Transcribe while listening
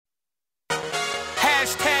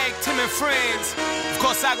and friends. Of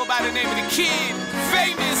course, I go by the name of the Kid,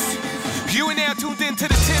 famous. You and now tuned into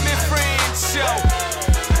the Tim and Friends show.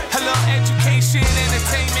 Hello, education,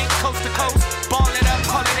 entertainment, coast to coast. Ball it up,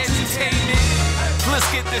 call it entertainment. Let's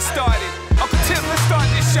get this started. Uncle Tim, let's start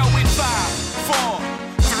this show in 5,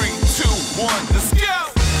 4, 3, 2, 1. Let's go.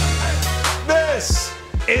 This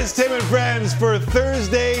is Tim and Friends for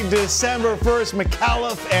Thursday, December 1st.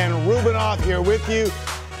 McAuliffe and Rubinoff here with you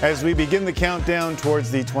as we begin the countdown towards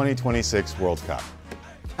the 2026 World Cup.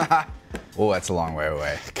 Oh, that's a long way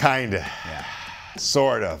away. Kinda. Yeah.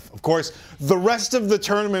 Sort of. Of course, the rest of the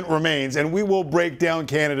tournament remains, and we will break down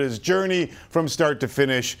Canada's journey from start to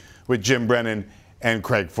finish with Jim Brennan and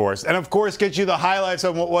Craig Forrest. And of course, get you the highlights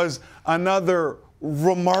of what was another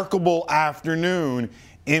remarkable afternoon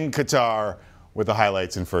in Qatar with the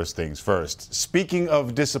highlights and first things first. Speaking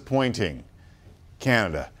of disappointing,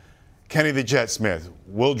 Canada, Kenny the Jet Smith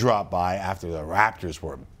will drop by after the Raptors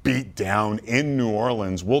were beat down in New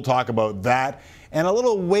Orleans. We'll talk about that and a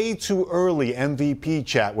little way too early MVP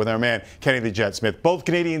chat with our man, Kenny the Jet Smith. Both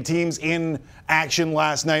Canadian teams in action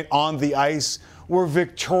last night on the ice were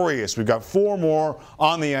victorious. We've got 4 more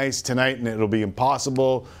on the ice tonight, and it'll be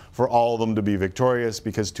impossible for all of them to be victorious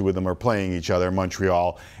because 2 of them are playing each other,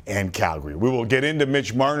 Montreal and Calgary. We will get into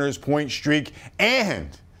Mitch Marner's point streak and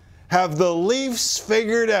have the Leafs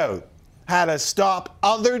figured out how to stop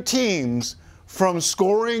other teams from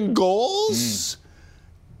scoring goals?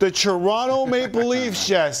 The Toronto Maple Leafs,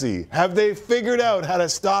 Jesse, have they figured out how to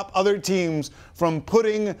stop other teams from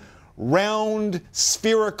putting round,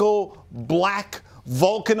 spherical, black,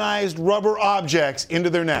 vulcanized rubber objects into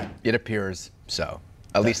their net? It appears so,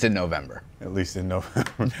 at least in November. At least in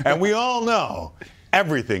November. And we all know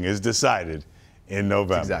everything is decided in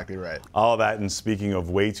November. That's exactly right. All that, and speaking of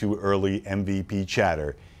way too early MVP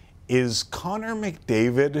chatter, is Connor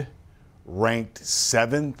McDavid ranked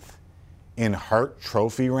 7th in Hart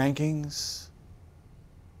Trophy rankings?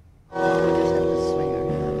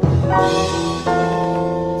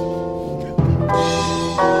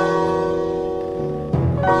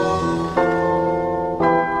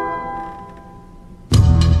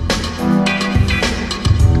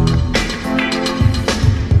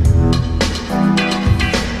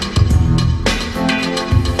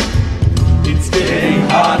 It's getting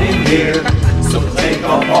hot in here, so take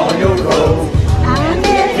off all your clothes. I'm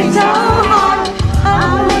getting so hot,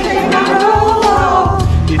 I will take my robe off.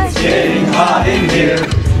 It's getting hot in here,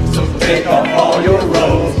 so take off all your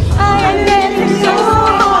robes. I'm getting so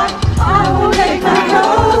hot, I will take my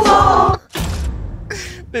robe off.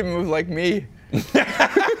 They move like me. That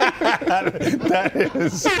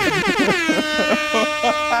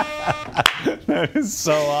is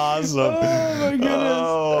so awesome. Oh my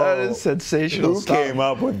goodness. That is sensational Who stuff. came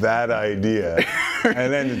up with that idea?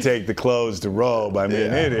 And then to take the clothes to robe, I mean,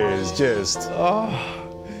 it is just...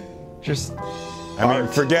 Just I mean,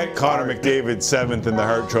 forget Connor McDavid 7th in the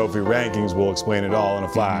Hart Trophy rankings. We'll explain it all in a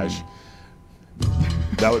flash.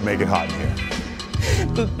 That would make it hot in here.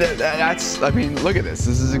 that's, I mean, look at this.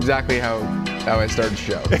 This is exactly how I started the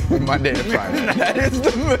show. Monday to Friday. That is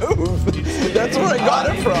the move. That's where I got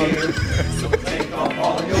it from. So take off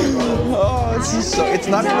all your robes. Oh, this is so, it's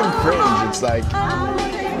not even cringe. It's like,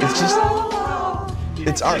 it's just,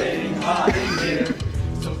 it's art. Getting hot in here,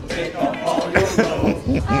 so take off all your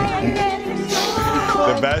robes.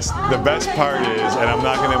 The best part is, and I'm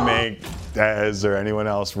not going to make Dez or anyone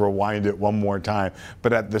else rewind it one more time,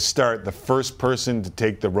 but at the start, the first person to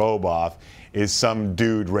take the robe off is some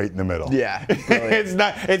dude right in the middle. Yeah. It's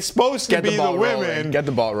not. It's supposed to be the women. Rolling. Get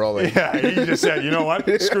the ball rolling. Yeah, he just said, you know what?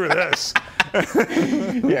 Screw this.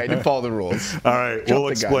 Yeah, you didn't follow the rules. All right, Jump we'll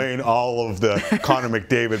the explain all of the Connor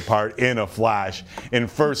McDavid part in a flash. In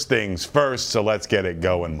first things first, so let's get it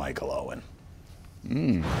going, Michael Owen.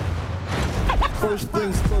 First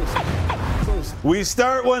things first. We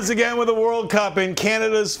start once again with the World Cup in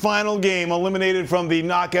Canada's final game, eliminated from the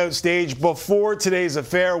knockout stage before today's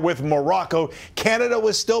affair with Morocco. Canada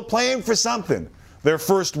was still playing for something. Their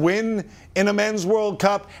first win in a men's World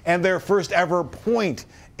Cup and their first ever point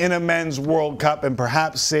in a men's World Cup, and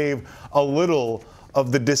perhaps save a little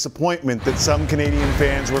of the disappointment that some Canadian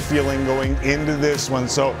fans were feeling going into this one.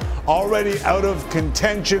 So already out of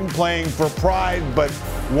contention, playing for pride, but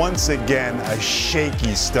once again a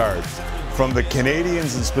shaky start from the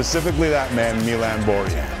Canadians, and specifically that man, Milan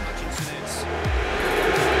Borjan.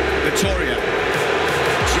 Victoria,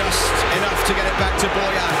 just enough to get it back to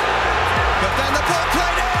Borjan. But then the ball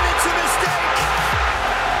played in, it's a mistake.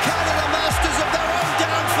 Canada masters of their own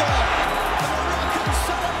downfall. The Moroccans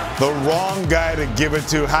celebrate. The wrong guy to give it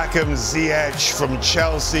to. Hakim Ziyech from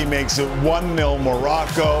Chelsea makes it 1-0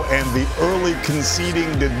 Morocco, and the early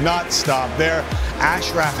conceding did not stop there.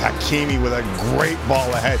 Ashraf Hakimi with a great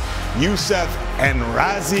ball ahead. Youssef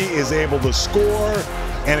Enrazi is able to score,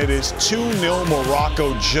 and it is 2-0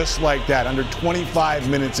 Morocco just like that, under 25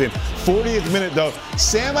 minutes in. 40th minute, though,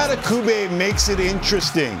 Sam Adekugbe makes it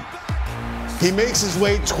interesting. He makes his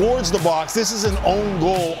way towards the box. This is an own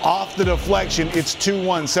goal off the deflection. It's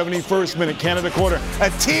 2-1, 71st minute, Canada quarter.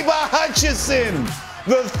 Atiba Hutchinson,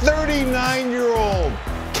 the 39-year-old,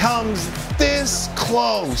 comes this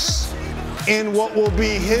close in what will be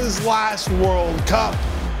his last World Cup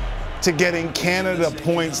to getting Canada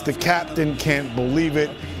points. The captain can't believe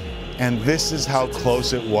it. And this is how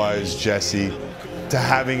close it was, Jesse, to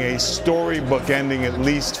having a storybook ending, at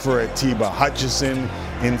least for Atiba Hutchinson.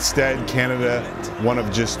 Instead, Canada, one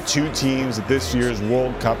of just 2 teams at this year's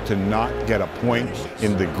World Cup to not get a point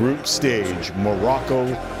in the group stage. Morocco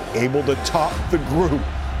able to top the group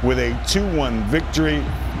with a 2-1 victory.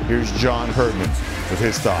 Here's John Herdman with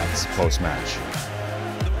his thoughts post-match.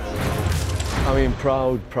 I mean,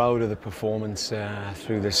 proud of the performance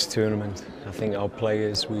through this tournament. I think our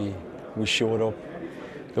players, we showed up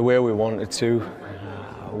the way we wanted to,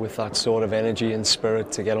 with that sort of energy and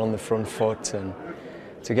spirit to get on the front foot and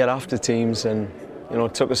to get after teams. And you know,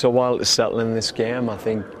 it took us a while to settle in this game. I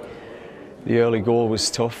think the early goal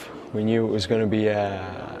was tough. We knew it was going to be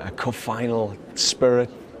a cup final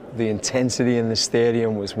spirit. The intensity in the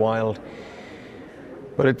stadium was wild.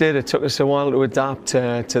 But it did. It took us a while to adapt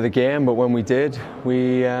to the game, but when we did,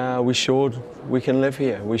 we showed we can live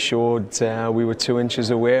here. We showed we were 2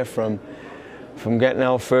 inches away from getting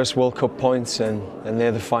our first World Cup points, and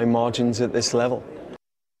they're the fine margins at this level.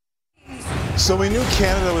 So we knew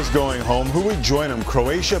Canada was going home. Who would join them?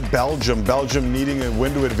 Croatia, Belgium. Belgium needing a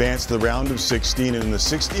win to advance to the round of 16. And in the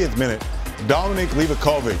 60th minute, Dominik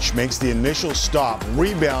Livakovic makes the initial stop.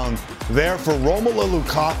 Rebound there for Romelu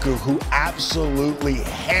Lukaku, who absolutely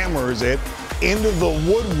hammers it into the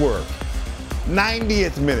woodwork.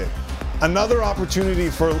 90th minute. Another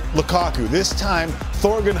opportunity for Lukaku. This time,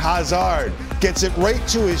 Thorgan Hazard gets it right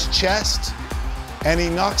to his chest, and he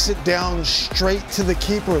knocks it down straight to the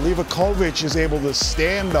keeper. Livakovic is able to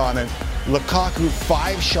stand on it. Lukaku,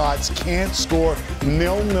 5 shots, can't score.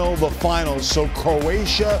 0-0 the final. So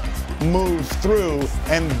Croatia move through,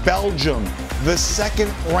 and Belgium, the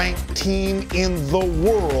second-ranked team in the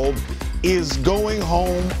world, is going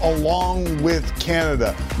home along with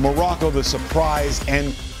Canada. Morocco, the surprise,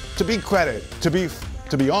 and to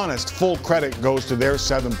be honest, full credit goes to their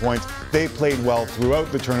 7 points. They played well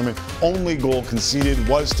throughout the tournament. Only goal conceded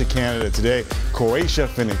was to Canada today. Croatia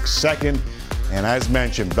finished second. And as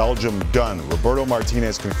mentioned, Belgium done. Roberto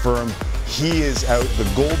Martinez confirmed he is out. The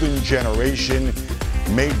golden generation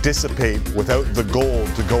may dissipate without the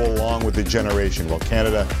gold to go along with the generation. While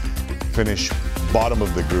Canada finish bottom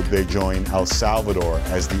of the group, they join El Salvador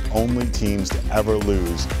as the only teams to ever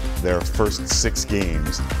lose their first 6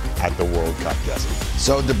 games at the World Cup, Jesse.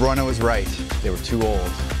 So De Bruyne was right. They were too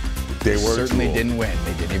old. They certainly too old. Didn't win.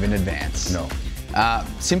 They didn't even advance. No.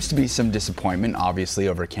 Seems to be some disappointment, obviously,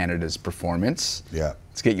 over Canada's performance. Yeah.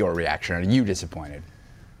 Let's get your reaction. Are you disappointed?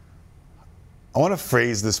 I want to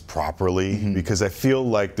phrase this properly because I feel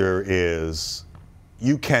like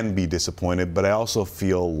you can be disappointed, but I also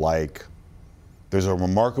feel like there's a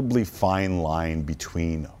remarkably fine line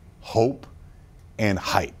between hope and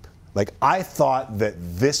hype. Like, I thought that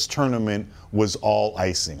this tournament was all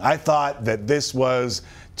icing. I thought that this was,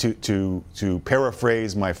 to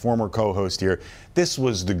paraphrase my former co-host here, this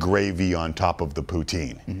was the gravy on top of the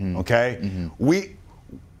poutine, okay?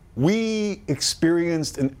 We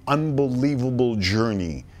experienced an unbelievable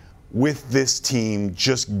journey with this team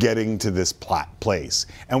just getting to this place.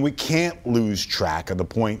 And we can't lose track of the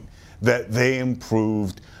point that they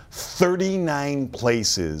improved 39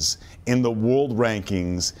 places in the world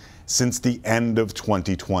rankings since the end of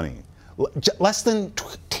 2020. Less than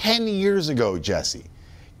 10 years ago, Jesse,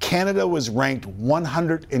 Canada was ranked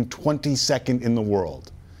 122nd in the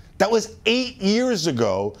world. That was 8 years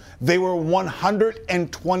ago. They were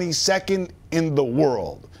 122nd in the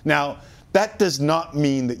world. Now, that does not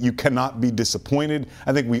mean that you cannot be disappointed.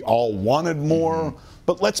 I think we all wanted more.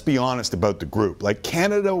 But let's be honest about the group. Like,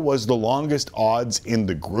 Canada was the longest odds in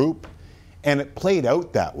the group, and it played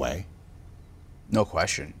out that way. No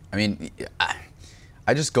question. I mean,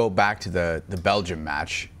 I just go back to the Belgium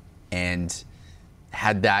match, and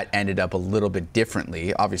had that ended up a little bit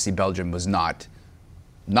differently, obviously Belgium was not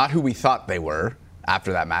who we thought they were.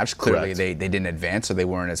 after that match. Clearly, Correct. they didn't advance, so they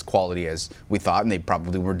weren't as quality as we thought, and they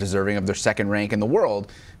probably were deserving of their second rank in the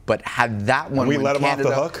world. But had that one, We when let 'em off the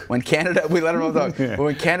Canada- hook? When Canada, we let them off the hook. Yeah. But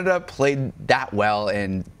when Canada played that well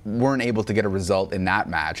and weren't able to get a result in that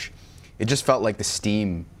match, it just felt like the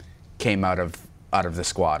steam came out of the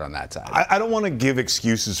squad on that side. I don't want to give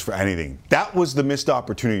excuses for anything. That was the missed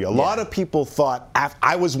opportunity. A lot of people thought,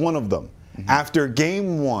 I was one of them. After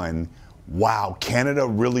game one, wow, Canada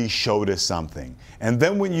really showed us something. And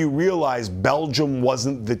then when you realize Belgium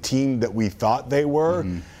wasn't the team that we thought they were,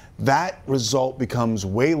 that result becomes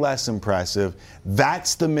way less impressive.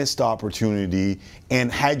 That's the missed opportunity.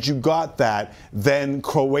 And had you got that, then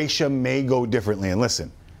Croatia may go differently. And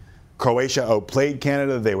listen, Croatia outplayed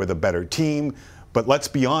Canada. They were the better team. But let's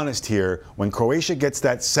be honest here, when Croatia gets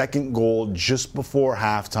that second goal just before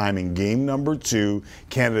halftime in game number 2,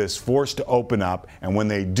 Canada is forced to open up, and when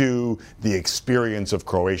they do, the experience of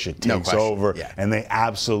Croatia takes over, and they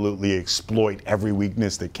absolutely exploit every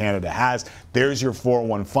weakness that Canada has. There's your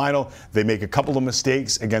 4-1 final. They make a couple of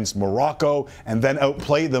mistakes against Morocco and then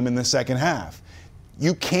outplay them in the second half.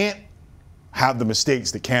 You can't have the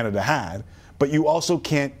mistakes that Canada had, but you also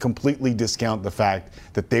can't completely discount the fact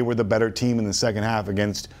that they were the better team in the second half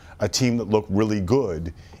against a team that looked really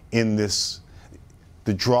good in this.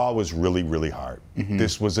 The draw was really, really hard.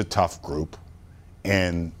 This was a tough group.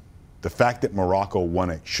 And the fact that Morocco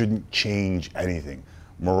won it shouldn't change anything.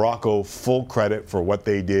 Morocco, full credit for what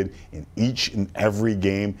they did in each and every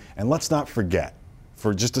game. And let's not forget,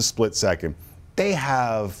 for just a split second, they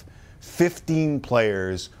have 15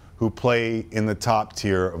 players who play in the top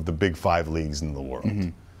tier of the big 5 leagues in the world.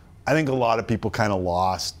 I think a lot of people kind of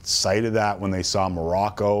lost sight of that when they saw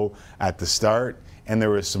Morocco at the start, and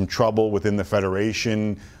there was some trouble within the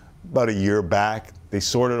federation about a year back. They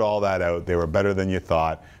sorted all that out. They were better than you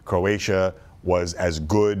thought. Croatia was as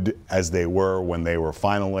good as they were when they were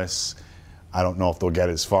finalists. I don't know if they'll get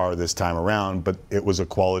as far this time around, but it was a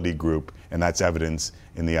quality group, and that's evidence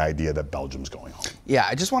in the idea that Belgium's going home. Yeah,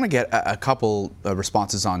 I just want to get a couple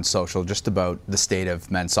responses on social just about the state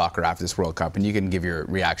of men's soccer after this World Cup, and you can give your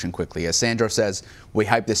reaction quickly. As Sandro says, we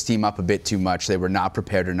hyped this team up a bit too much. They were not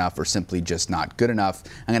prepared enough or simply just not good enough.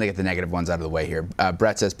 I'm going to get the negative ones out of the way here.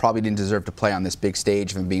 Brett says, probably didn't deserve to play on this big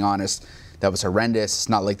stage, if I'm being honest. That was horrendous. It's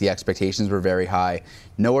not like the expectations were very high.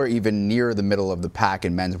 Nowhere even near the middle of the pack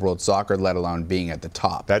in men's world soccer, let alone being at the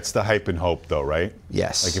top. That's the hype and hope, though, right?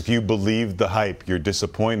 Yes. Like, if you believed the hype, you're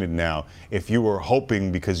disappointed now. If you were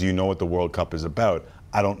hoping because you know what the World Cup is about,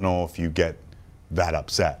 I don't know if you get that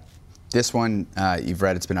upset. This one, you've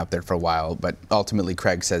read, it's been up there for a while, but ultimately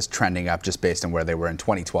Craig says trending up just based on where they were in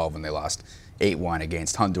 2012 when they lost 8-1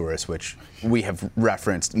 against Honduras, which we have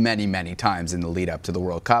referenced many, many times in the lead up to the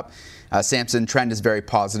World Cup. Samson, trend is very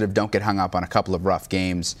positive. Don't get hung up on a couple of rough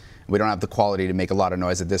games. We don't have the quality to make a lot of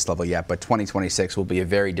noise at this level yet, but 2026 will be a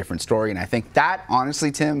very different story. And I think that,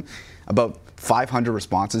 honestly, Tim, about 500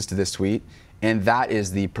 responses to this tweet, and that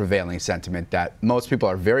is the prevailing sentiment that most people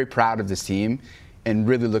are very proud of this team and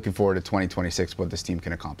really looking forward to 2026, what this team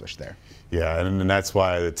can accomplish there. Yeah, and that's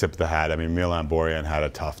why the tip of the hat. I mean, Milan Borjan had a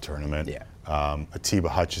tough tournament. Yeah. Atiba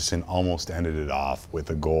Hutchison almost ended it off with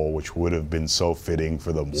a goal, which would have been so fitting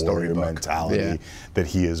for the warrior mentality that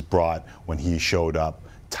he has brought when he showed up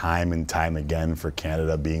time and time again for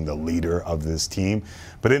Canada, being the leader of this team.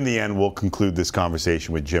 But in the end, we'll conclude this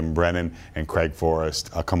conversation with Jim Brennan and Craig Forrest,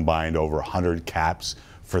 a combined over 100 caps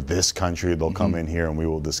for this country. They'll come in here and we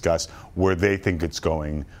will discuss where they think it's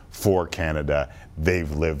going for Canada.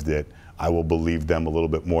 They've lived it. I will believe them a little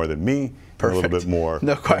bit more than me. Perfect. A little bit more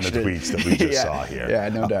No than question. the tweets that we just saw here. Yeah,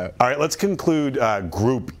 no doubt. All right, let's conclude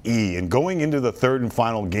Group E. And going into the third and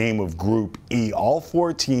final game of Group E, all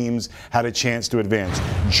 4 teams had a chance to advance.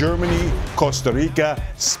 Germany, Costa Rica,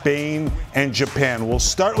 Spain, and Japan. We'll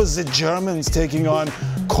start with the Germans taking on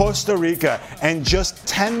Costa Rica. And just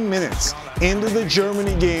 10 minutes into the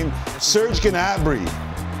Germany game, Serge Gnabry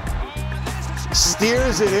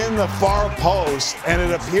steers it in the far post, and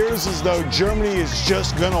it appears as though Germany is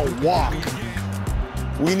just going to walk.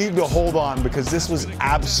 We need to hold on because this was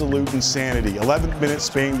absolute insanity. 11th minute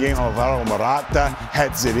Spain game, Alvaro Morata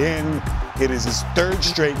heads it in. It is his 3rd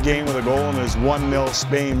straight game with a goal and is 1-0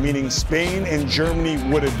 Spain, meaning Spain and Germany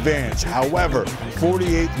would advance. However,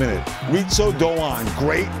 48th minute, Rizzo Doan,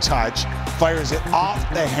 great touch, fires it off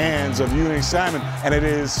the hands of Unai Simon, and it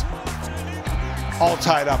is all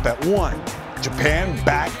tied up at 1. Japan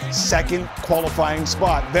back 2nd qualifying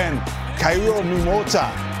spot. Then Kairo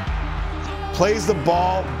Mimota plays the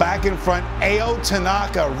ball back in front. Ao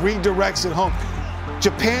Tanaka redirects it home.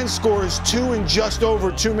 Japan scores 2 in just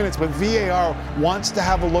over 2 minutes, but VAR wants to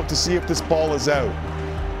have a look to see if this ball is out.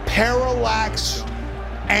 Parallax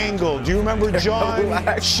angle. Do you remember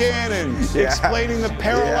John Shannon explaining the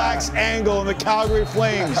parallax angle in the Calgary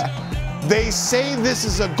Flames? They say this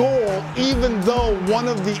is a goal, even though one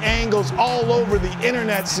of the angles all over the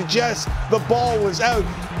internet suggests the ball was out.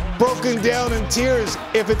 Broken down in tears.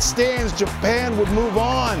 If it stands, Japan would move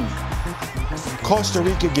on. Costa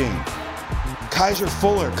Rica game. Kaiser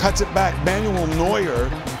Fuller cuts it back. Manuel Neuer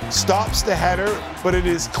stops the header, but it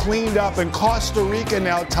is cleaned up, and Costa Rica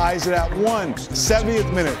now ties it at 1.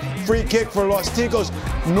 70th minute, free kick for Los Ticos.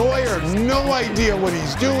 Neuer, no idea what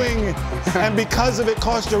he's doing, and because of it,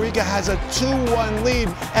 Costa Rica has a 2-1 lead,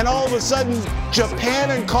 and all of a sudden,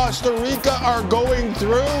 Japan and Costa Rica are going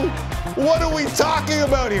through? What are we talking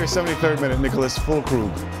about here? 73rd minute, Nicholas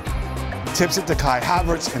Füllkrug tips it to Kai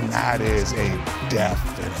Havertz, and that is a death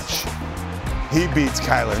finish. He beats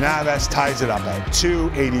Kyler Navas, ties it up at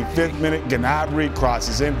 2. 85th minute, Gnabry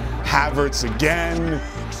crosses in. Havertz again.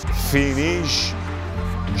 Finish.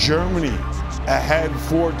 Germany ahead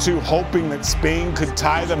 4-2, hoping that Spain could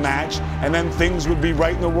tie the match, and then things would be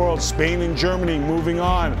right in the world. Spain and Germany moving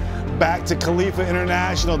on. Back to Khalifa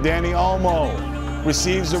International. Dani Olmo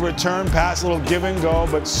receives a return pass, a little give and go,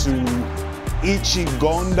 but soon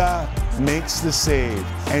Ichigonda makes the save.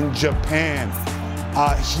 And Japan,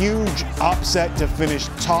 a huge upset to finish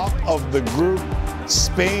top of the group.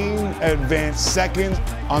 Spain advanced second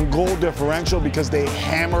on goal differential because they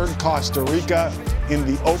hammered Costa Rica in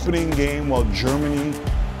the opening game, while Germany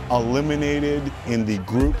eliminated in the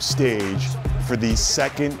group stage for the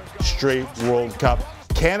second straight World Cup.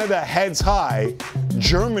 Canada heads high.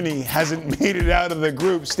 Germany hasn't made it out of the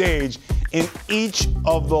group stage in each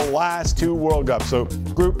of the last 2 World Cups. So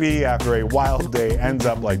Group E, after a wild day, ends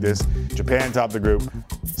up like this. Japan top the group,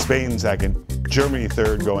 Spain second, Germany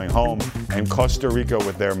third going home, and Costa Rica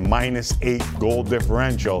with their -8 goal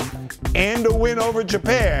differential and a win over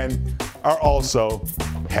Japan are also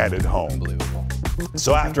headed home. Unbelievable.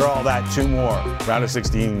 So after all that, 2 more round of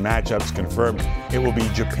 16 matchups confirmed. It will be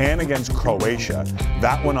Japan against Croatia.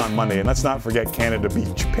 That one on Monday. And let's not forget Canada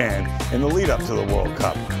beat Japan in the lead up to the World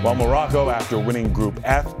Cup. While Morocco, after winning Group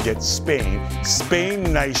F, gets Spain.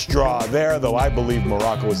 Spain, nice draw there, though I believe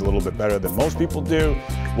Morocco is a little bit better than most people do.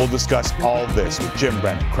 We'll discuss all this with Jim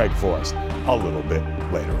Brennan, Craig Forrest, a little bit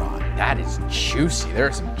later on. That is juicy. There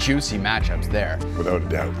are some juicy matchups there. Without a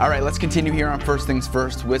doubt. All right, let's continue here on First Things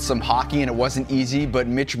First with some hockey, and it wasn't easy, but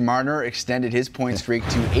Mitch Marner extended his point streak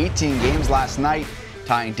to 18 games last night,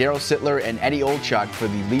 tying Daryl Sittler and Eddie Olczyk for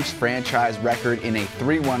the Leafs franchise record in a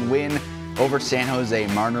 3-1 win over San Jose.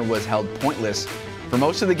 Marner was held pointless for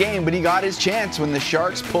most of the game, but he got his chance when the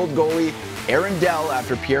Sharks pulled goalie Aaron Dell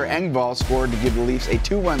after Pierre Engvall scored to give the Leafs a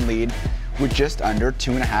 2-1 lead with just under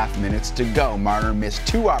 2.5 minutes to go. Marner missed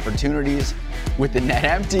 2 opportunities with the net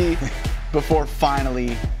empty before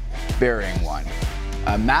finally burying one.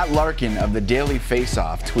 Matt Larkin of the Daily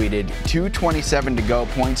Faceoff tweeted, 2:27 to go,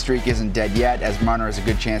 point streak isn't dead yet, as Marner has a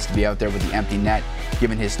good chance to be out there with the empty net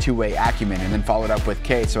given his two-way acumen, and then followed up with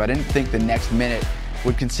K. So I didn't think the next minute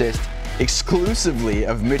would consist exclusively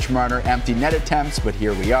of Mitch Marner empty net attempts, but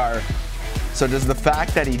here we are. So does the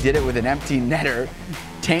fact that he did it with an empty netter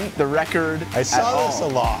taint the record? I saw this a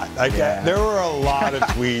lot. There were a lot of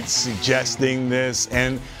tweets suggesting this,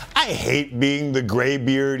 and I hate being the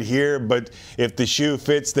graybeard here, but if the shoe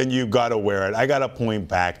fits, then you got to wear it. I got to point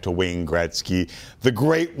back to Wayne Gretzky. The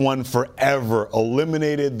great one forever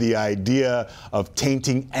eliminated the idea of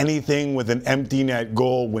tainting anything with an empty net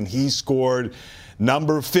goal when he scored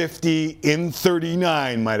number 50 in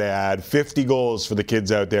 39, might I add. 50 goals for the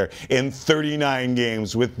kids out there in 39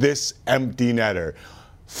 games with this empty netter.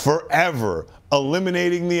 Forever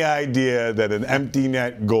eliminating the idea that an empty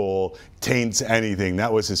net goal taints anything.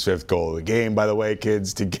 That was his 5th goal of the game, by the way,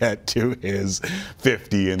 kids, to get to his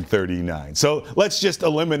 50 and 39. So let's just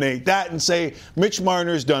eliminate that and say Mitch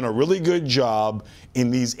Marner's done a really good job in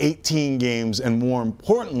these 18 games, and more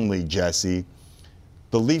importantly, Jesse,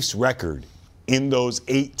 the Leafs record in those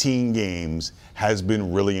 18 games has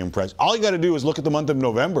been really impressive. All you got to do is look at the month of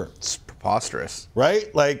November. It's preposterous.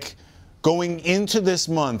 Right? Like, going into this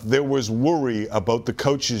month, there was worry about the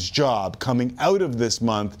coach's job. Coming out of this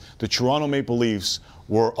month, the Toronto Maple Leafs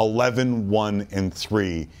were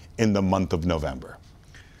 11-1-3 in the month of November.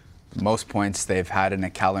 Most points they've had in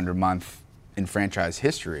a calendar month in franchise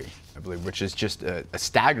history, I believe, which is just a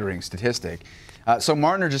staggering statistic. So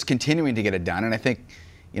Marner just continuing to get it done, and I think,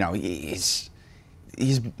 he's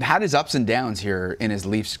had his ups and downs here in his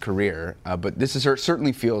Leafs career, but this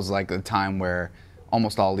certainly feels like a time where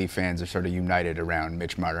almost all Leaf fans are sort of united around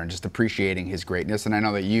Mitch Marner and just appreciating his greatness. And I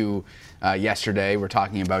know that you yesterday were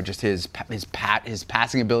talking about just his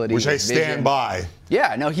passing ability, which I stand by.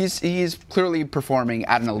 Yeah, no, he's clearly performing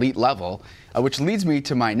at an elite level, which leads me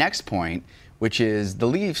to my next point, which is the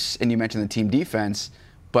Leafs, and you mentioned the team defense,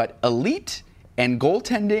 but elite and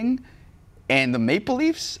goaltending and the Maple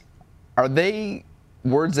Leafs, are they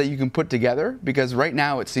words that you can put together? Because right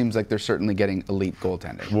now it seems like they're certainly getting elite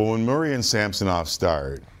goaltending. Well, when Murray and Samsonov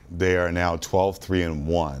start, they are now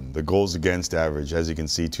 12-3-1. The goals against average, as you can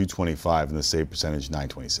see, 225, and the save percentage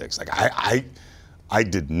 926. Like I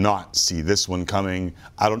did not see this one coming.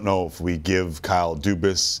 I don't know if we give Kyle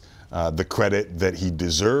Dubas the credit that he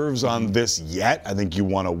deserves on this yet. I think you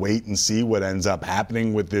want to wait and see what ends up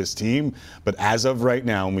happening with this team. But as of right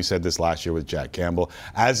now, and we said this last year with Jack Campbell,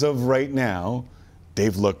 as of right now,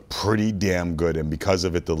 they've looked pretty damn good. And because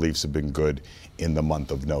of it, the Leafs have been good in the month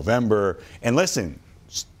of November. And listen,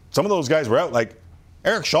 some of those guys were out. Like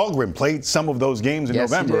Eric Shalgren played some of those games in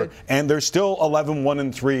November, and they're still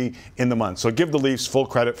 11-1-3 in the month. So give the Leafs full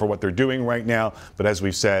credit for what they're doing right now. But as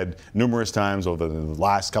we've said numerous times over the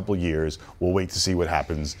last couple of years, we'll wait to see what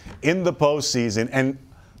happens in the postseason. And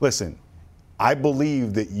listen, I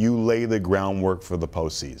believe that you lay the groundwork for the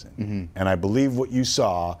postseason. Mm-hmm. And I believe what you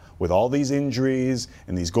saw with all these injuries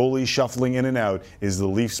and these goalies shuffling in and out is the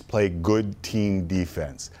Leafs play good team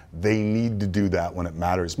defense. They need to do that when it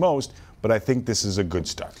matters most. But I think this is a good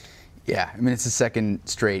start. Yeah, I mean, it's the second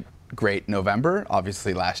straight great November.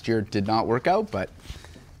 Obviously, last year did not work out, but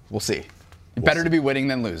we'll see. Better to be winning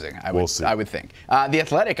than losing, I would think. The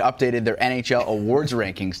Athletic updated their NHL awards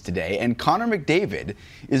rankings today, and Connor McDavid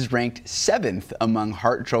is ranked 7th among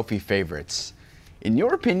Hart Trophy favorites. In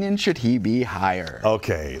your opinion, should he be higher?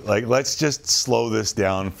 Okay, let's just slow this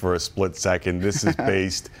down for a split second. This is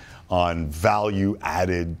based on value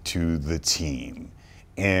added to the team.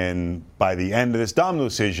 And by the end of this, Dom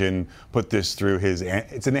Lucian put this through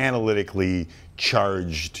it's an analytically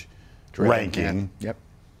charged ranking. Yeah. Yep.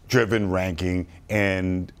 Driven ranking,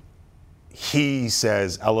 and he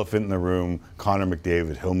says, elephant in the room, Connor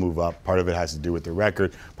McDavid, he'll move up. Part of it has to do with the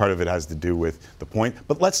record, part of it has to do with the point.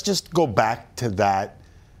 But let's just go back to that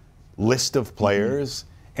list of players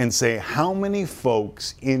and say how many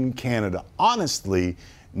folks in Canada honestly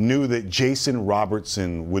knew that Jason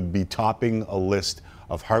Robertson would be topping a list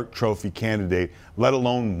of Hart Trophy candidate, let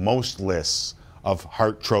alone most lists of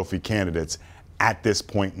Hart Trophy candidates at this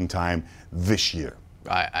point in time this year.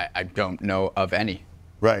 I don't know of any.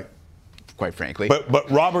 Right. Quite frankly. But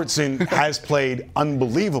Robertson has played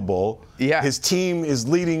unbelievable. Yeah. His team is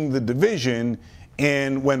leading the division.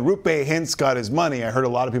 And when Roope Hintz got his money, I heard a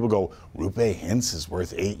lot of people go, Roope Hintz is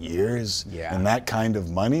worth 8 years and that kind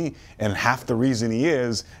of money. And half the reason he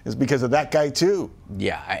is because of that guy too.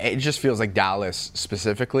 Yeah, it just feels like Dallas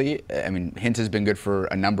specifically. I mean, Hintz has been good for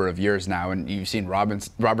a number of years now, and you've seen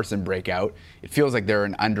Robertson break out. It feels like they're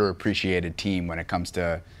an underappreciated team when it comes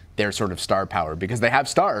to their sort of star power because they have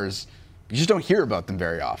stars. You just don't hear about them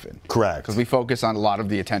very often. Correct. Because we focus on a lot of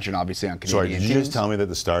the attention, obviously, on Canadian teams. Sorry, did you just tell me that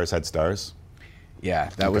the Stars had stars?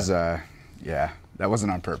 Yeah, that was that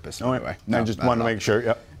wasn't on purpose. By the way. No, I just wanted to make sure.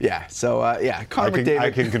 Yep. Yeah. So Connor McDavid.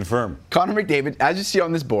 I can confirm. Connor McDavid, as you see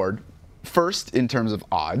on this board, first in terms of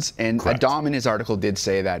odds, and Dom in his article did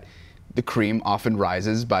say that the cream often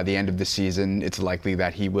rises by the end of the season. It's likely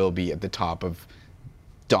that he will be at the top of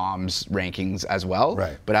Dom's rankings as well.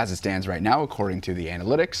 Right. But as it stands right now, according to the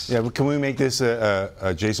analytics. Yeah. Can we make this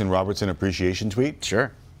a Jason Robertson appreciation tweet?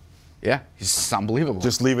 Sure. Yeah, he's unbelievable.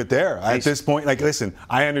 Just leave it there. At this point, listen,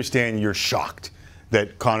 I understand you're shocked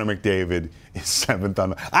that Connor McDavid is 7th on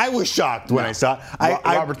the... I was shocked when I saw it.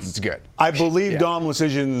 Robertson's good. I believe Dom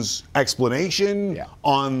Lucian's explanation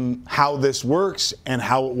on how this works and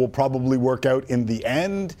how it will probably work out in the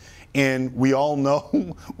end. And we all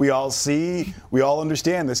know, we all see, we all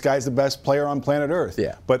understand this guy's the best player on planet Earth.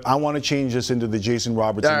 Yeah. But I want to change this into the Jason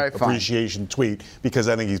Robertson appreciation tweet because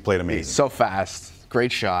I think he's played amazing. He's so fast.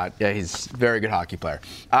 Great shot. Yeah, he's a very good hockey player.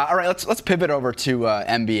 All right, let's pivot over to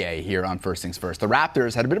NBA here on First Things First. The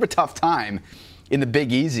Raptors had a bit of a tough time in the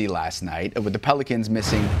Big Easy last night with the Pelicans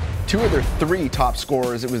missing 2 of their 3 top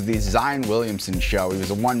scorers. It was the Zion Williamson show. He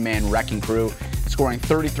was a one-man wrecking crew, scoring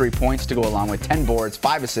 33 points to go along with 10 boards,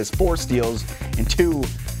 5 assists, 4 steals, and 2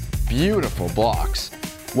 beautiful blocks.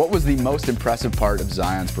 What was the most impressive part of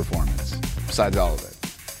Zion's performance, besides all of it?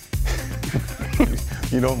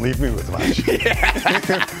 You don't leave me with much.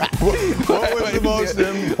 what was the most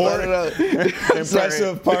important,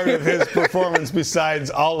 impressive part of his performance besides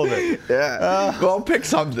all of it? Yeah. Well, pick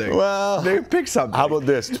something. Well, pick something. How about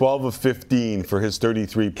this? 12 of 15 for his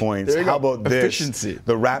 33 points. There you How go. about this? Efficiency.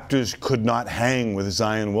 The Raptors could not hang with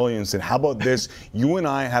Zion Williamson. How about this? You and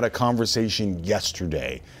I had a conversation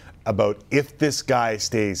yesterday about if this guy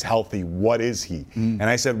stays healthy, what is he? And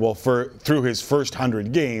I said, well, through his first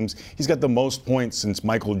 100 games, he's got the most points since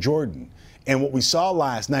Michael Jordan. And what we saw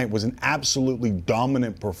last night was an absolutely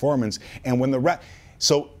dominant performance. And when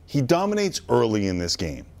so he dominates early in this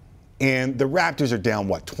game. And the Raptors are down,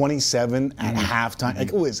 27 at halftime? Like,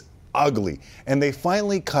 it was ugly. And they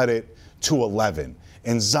finally cut it to 11.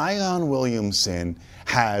 And Zion Williamson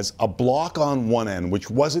has a block on one end, which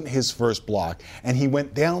wasn't his first block, and he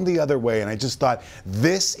went down the other way. And I just thought,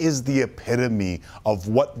 this is the epitome of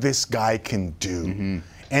what this guy can do.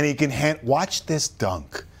 And he can watch this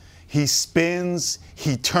dunk. He spins,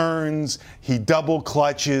 he turns, he double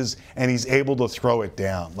clutches, and he's able to throw it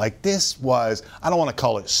down. Like, this was, I don't want to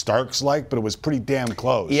call it Starks-like, but it was pretty damn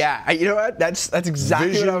close. Yeah, you know what? That's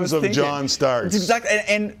exactly Visions what I was thinking. of John Starks. It's exactly,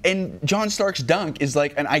 and John Starks' dunk is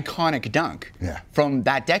like an iconic dunk from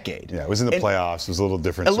that decade. Yeah, it was in the playoffs. It was a little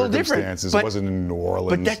different circumstances. It wasn't in New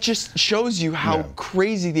Orleans. But that just shows you how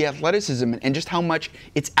crazy the athleticism and just how much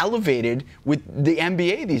it's elevated with the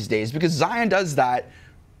NBA these days, because Zion does that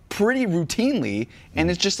pretty routinely,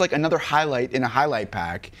 and it's just like another highlight in a highlight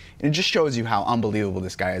pack. And it just shows you how unbelievable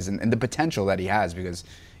this guy is and the potential that he has, because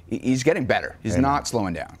he's getting better. He's not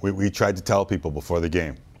slowing down. We tried to tell people before the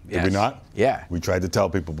game. Did we not? Yeah. We tried to tell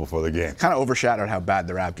people before the game. Kind of overshadowed how bad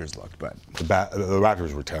the Raptors looked, but the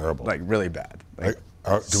Raptors were terrible. Like, really bad. Like,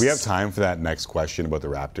 do we have time for that next question about the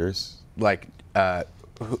Raptors? Like,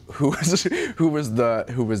 who was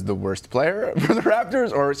the worst player for the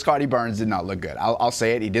Raptors? Or Scottie Barnes did not look good. I'll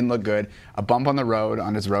say it. He didn't look good. A bump on the road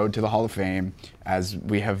on his road to the Hall of Fame, as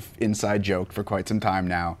we have inside joked for quite some time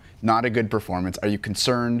now. Not a good performance. Are you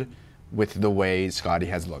concerned with the way Scottie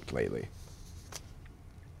has looked lately?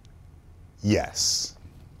 Yes.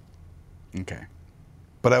 Okay.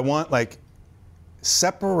 But I want,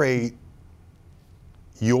 separate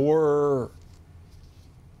your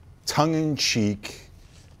tongue-in-cheek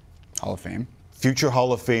Hall of Fame. Future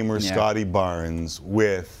Hall of Famer Scottie Barnes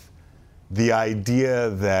with the idea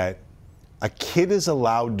that a kid is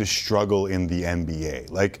allowed to struggle in the NBA.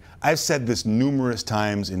 Like, I've said this numerous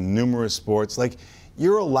times in numerous sports,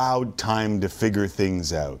 you're allowed time to figure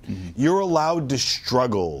things out. You're allowed to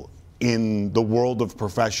struggle in the world of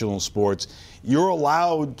professional sports. You're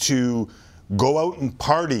allowed to go out and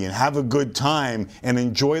party and have a good time and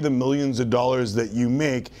enjoy the millions of dollars that you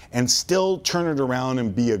make and still turn it around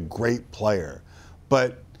and be a great player.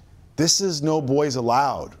 But this is no boys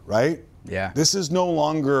allowed, right? Yeah. This is no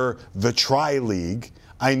longer the tri-league.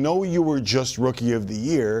 I know you were just Rookie of the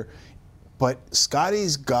Year, but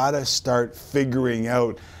Scottie's got to start figuring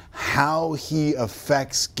out how he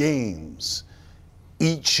affects games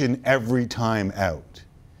each and every time out.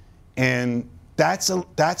 And that's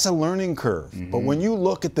a learning curve. But when you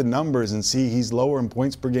look at the numbers and see he's lower in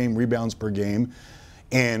points per game, rebounds per game,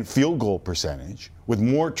 and field goal percentage with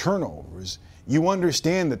more turnovers, you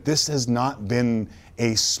understand that this has not been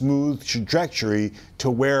a smooth trajectory to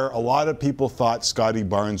where a lot of people thought Scottie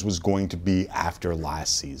Barnes was going to be after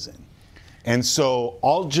last season. And so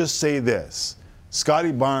I'll just say this.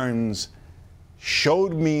 Scottie Barnes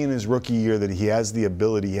showed me in his rookie year that he has the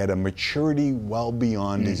ability, he had a maturity well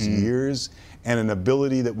beyond his years, and an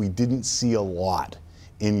ability that we didn't see a lot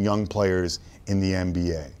in young players in the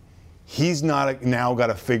NBA. He's now got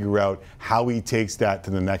to figure out how he takes that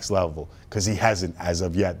to the next level, because he hasn't as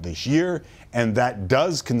of yet this year, and that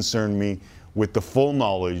does concern me, with the full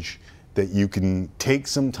knowledge that you can take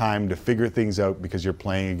some time to figure things out because you're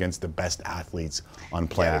playing against the best athletes on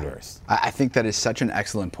planet Earth. I think that is such an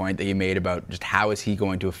excellent point that you made about just how is he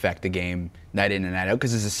going to affect the game night in and night out,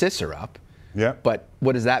 because his assists are up. Yeah. But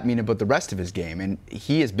what does that mean about the rest of his game? And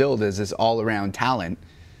he is billed as this all-around talent,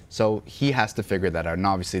 so he has to figure that out. And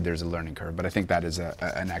obviously there's a learning curve, but I think that is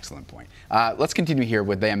an excellent point. Let's continue here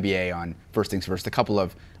with the NBA on First Things First. A couple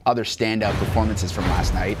of other standout performances from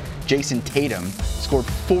last night. Jason Tatum scored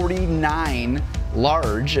 49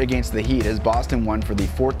 large against the Heat as Boston won for the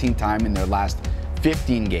 14th time in their last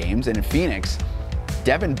 15 games. And in Phoenix,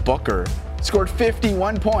 Devin Booker scored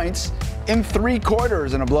 51 points in 3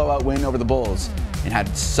 quarters in a blowout win over the Bulls and had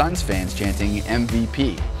Suns fans chanting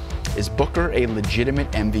MVP. Is Booker a legitimate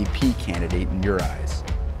MVP candidate in your eyes?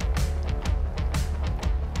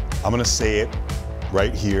 I'm going to say it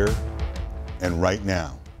right here and right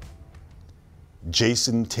now.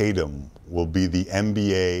 Jason Tatum will be the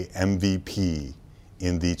NBA MVP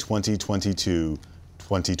in the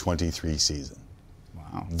 2022-2023 season.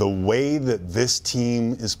 Wow. The way that this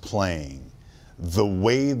team is playing, the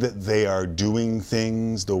way that they are doing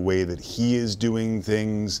things, the way that he is doing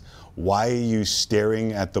things. Why are you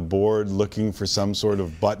staring at the board looking for some sort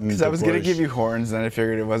of button? Because I was going to give you horns, then I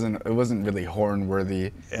figured it wasn't really horn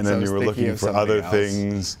worthy. And then you were looking for other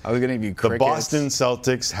things. I was going to give you crickets. The Boston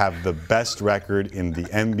Celtics have the best record in the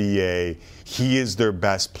NBA. He is their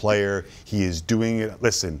best player. He is doing it.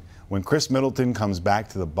 Listen, when Chris Middleton comes back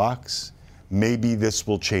to the Bucks, maybe this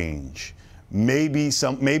will change. Maybe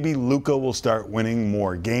Luka will start winning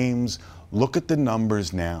more games. Look at the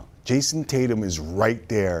numbers now. Jason Tatum is right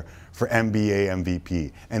there for NBA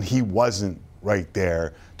MVP, and he wasn't right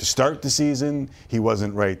there to start the season. He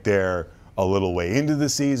wasn't right there a little way into the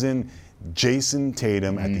season. Jason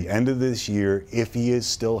Tatum, at the end of this year, if he is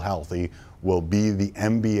still healthy, will be the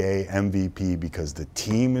NBA MVP because the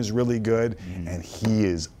team is really good and he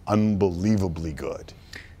is unbelievably good.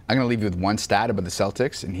 I'm going to leave you with one stat about the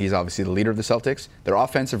Celtics, and he's obviously the leader of the Celtics. Their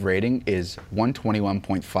offensive rating is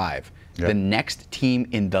 121.5. Yep. The next team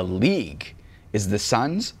in the league is the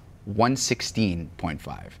Suns, 116.5.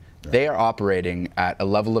 Yep. They are operating at a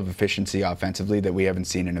level of efficiency offensively that we haven't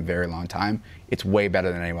seen in a very long time. It's way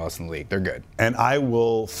better than anyone else in the league. They're good. And I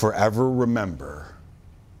will forever remember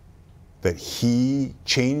that he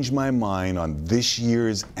changed my mind on this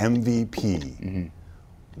year's MVP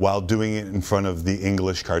while doing it in front of the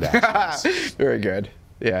English Kardashians. Very good.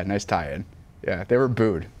 Yeah, nice tie-in. Yeah, they were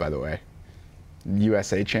booed, by the way.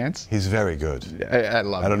 USA chants. He's very good. I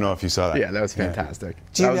love it. I don't know if you saw that. Yeah, that was fantastic.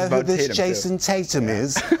 Do you know who this Jason Tatum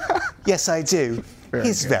is? Yes, I do.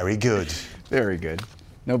 He's very good. Very good.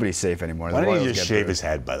 Nobody's safe anymore. Why don't you just shave his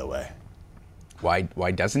head, by the way? Why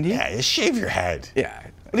doesn't he? Yeah, just shave your head. Yeah.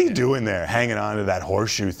 What are you doing there, hanging on to that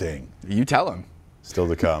horseshoe thing? You tell him. Still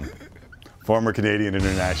to come. Former Canadian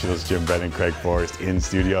internationals Jim Brennan, Craig Forrest in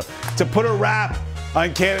studio to put a wrap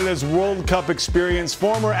on Canada's World Cup experience.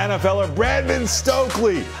 Former NFLer Brandon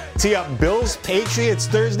Stokely tee up Bills Patriots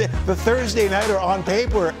Thursday. The Thursday nighter on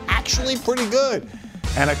paper actually pretty good,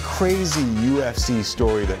 and a crazy UFC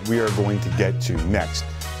story that we are going to get to next,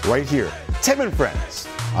 right here, Tim and Friends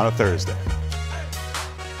on a Thursday.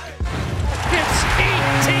 It's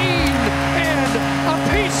 18 and a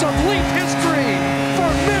piece of leap history for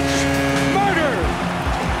Mitch Marner.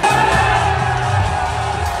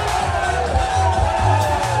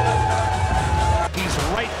 He's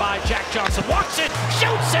right by Jack Johnson. Walks it,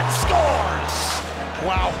 shoots and scores.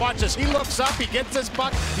 Wow, watch this. He looks up, he gets this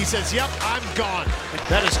puck, he says, yep, I'm gone.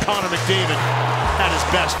 That is Connor McDavid at his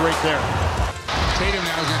best right there. Tatum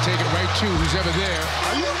now is going to take it right to who's ever there.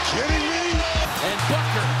 Are you kidding me? And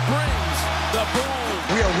Bucker brings the boom.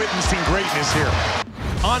 We are witnessing greatness here.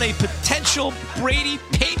 On a potential Brady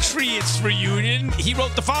Patriots reunion, he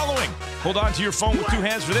wrote the following. Hold on to your phone with two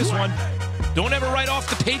hands for this one. Don't ever write off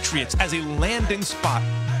the Patriots as a landing spot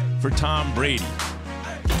for Tom Brady.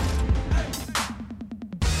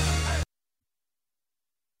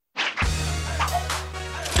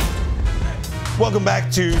 Welcome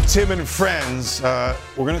back to Tim and Friends. We're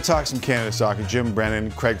going to talk some Canada soccer. Jim Brennan,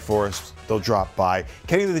 Craig Forrest, they'll drop by.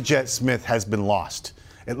 Kenny the Jet Smith has been lost,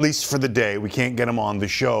 at least for the day. We can't get him on the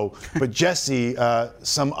show. But Jesse,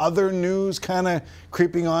 some other news kind of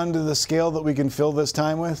creeping onto the scale that we can fill this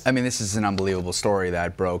time with? I mean, this is an unbelievable story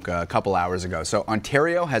that broke a couple hours ago. So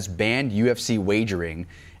Ontario has banned UFC wagering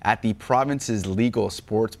at the province's legal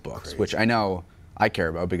sports books, which I know I care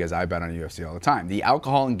about because I bet on UFC all the time. The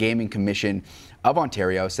Alcohol and Gaming Commission of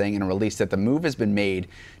Ontario saying in a release that the move has been made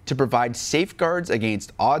to provide safeguards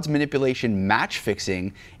against odds manipulation, match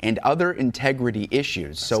fixing, and other integrity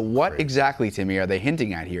issues. So what exactly, Timmy, are they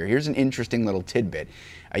hinting at here? Here's an interesting little tidbit.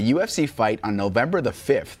 A UFC fight on November the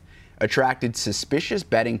 5th attracted suspicious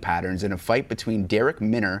betting patterns in a fight between Derek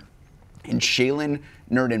Minner and Shaylin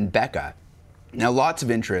Nurdenbecka. Now, lots of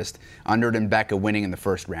interest on Nurdenbecka winning in the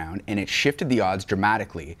first round, and it shifted the odds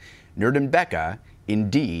dramatically. Nurdenbecka,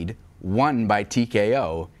 indeed, won by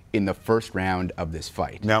TKO in the first round of this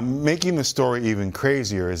fight. Now, making the story even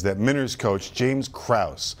crazier is that Minner's coach, James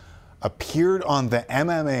Krause, appeared on the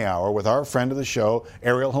MMA Hour with our friend of the show,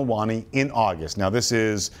 Ariel Helwani, in August. Now, this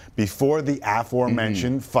is before the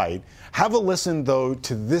aforementioned fight. Have a listen, though,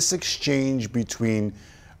 to this exchange between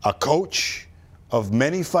a coach of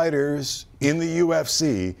many fighters in the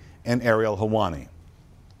UFC and Ariel Helwani.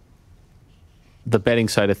 The betting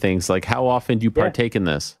side of things, like how often do you partake in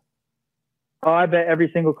this? Oh, I bet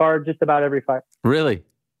every single card, just about every fight. Really?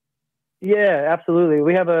 Yeah,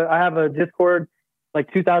 absolutely. I have a Discord,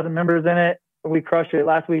 like 2,000 members in it. We crushed it.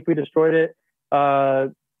 Last week we destroyed it.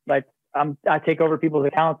 Like I take over people's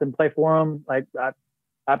accounts and play for them. Like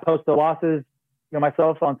I post the losses,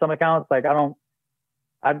 myself on some accounts. Like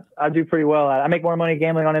I do pretty well. I make more money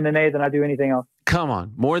gambling on MMA than I do anything else. Come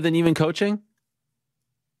on, more than even coaching?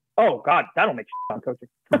 Oh God, I don't make shit on coaching.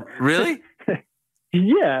 Really?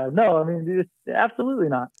 Yeah, no, I mean, absolutely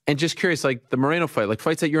not. And just curious, like the Moreno fight, like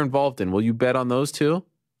fights that you're involved in, will you bet on those too?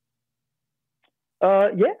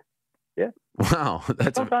 Yeah. Wow,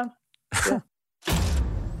 that's sometimes. Yeah.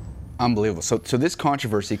 Unbelievable. So this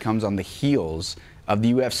controversy comes on the heels of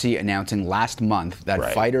the UFC announcing last month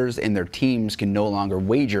that fighters and their teams can no longer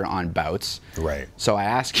wager on bouts. Right. So I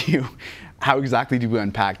ask you, how exactly do we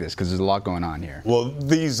unpack this? Because there's a lot going on here. Well,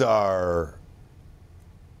 these are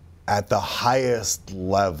at the highest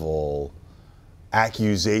level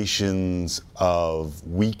accusations of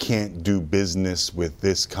we can't do business with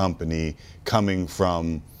this company coming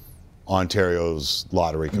from Ontario's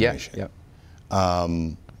Lottery Commission. Yep.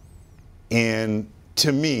 And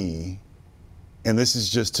to me, and this is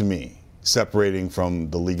just to me, separating from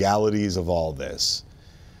the legalities of all this,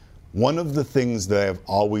 one of the things that I've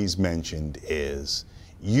always mentioned is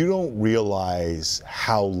you don't realize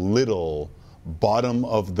how little bottom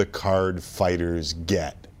of the card fighters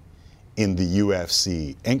get in the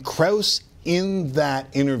UFC. And Krause, in that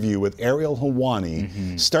interview with Ariel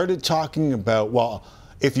Helwani, started talking about, well,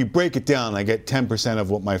 if you break it down, I get 10%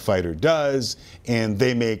 of what my fighter does, and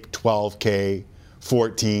they make 12K,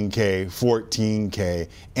 14K, 14K.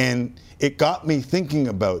 And it got me thinking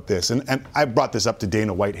about this. And I brought this up to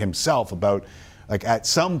Dana White himself about, like, at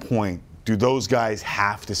some point, do those guys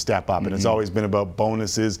have to step up? And it's always been about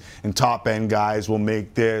bonuses, and top-end guys will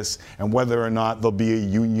make this, and whether or not there'll be a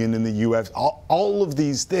union in the UFC. All of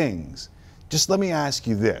these things. Just let me ask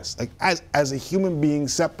you this. Like, as a human being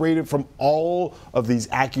separated from all of these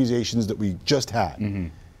accusations that we just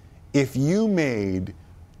had, if you made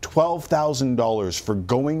 $12,000 for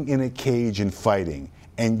going in a cage and fighting,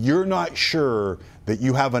 and you're not sure that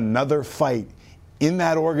you have another fight in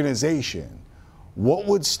that organization, what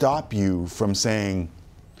would stop you from saying,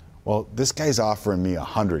 well, this guy's offering me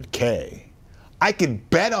 $100K. I could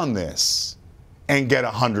bet on this and get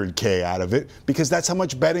 $100K out of it because that's how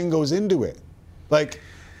much betting goes into it. Like,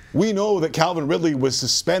 we know that Calvin Ridley was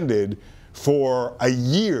suspended for a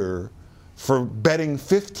year for betting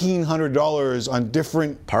 $1,500 on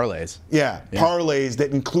different parlays. Yeah, parlays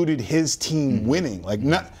that included his team winning. Like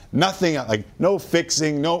nothing, like no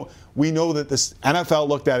fixing, no. We know that this NFL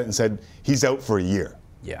looked at it and said he's out for a year.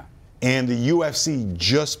 Yeah. And the UFC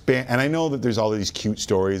just banned, and I know that there's all these cute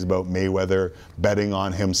stories about Mayweather betting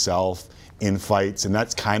on himself in fights, and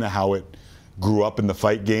that's kind of how it grew up in the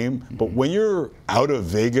fight game. But when you're out of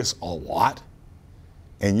Vegas a lot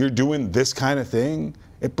and you're doing this kind of thing,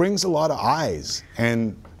 it brings a lot of eyes.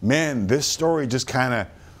 And man, this story just kind of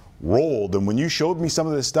rolled. And when you showed me some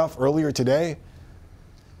of this stuff earlier today,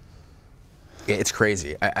 it's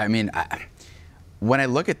crazy. I mean, when I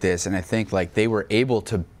look at this and I think like they were able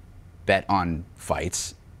to bet on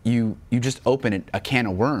fights, you just open a can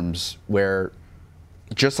of worms where,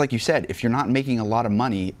 just like you said, if you're not making a lot of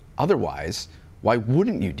money otherwise, why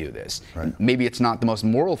wouldn't you do this? Right. Maybe it's not the most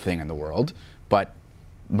moral thing in the world, but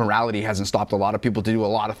morality hasn't stopped a lot of people to do a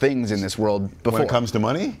lot of things in this world before. When it comes to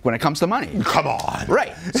money? When it comes to money. Come on.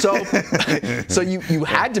 Right. So so you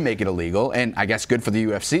had to make it illegal, and I guess good for the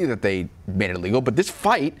UFC that they made it illegal, but this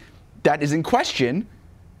fight that is in question,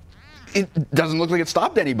 it doesn't look like it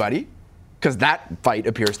stopped anybody because that fight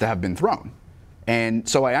appears to have been thrown. And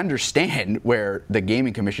so I understand where the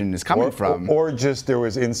Gaming Commission is coming from. Or just there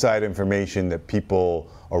was inside information that people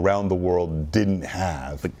around the world didn't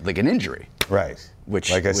have. Like an injury. Right.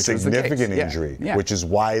 Like a significant injury, which is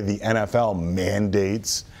why the NFL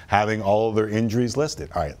mandates having all of their injuries listed.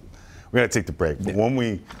 All right, we're going to take the break. But when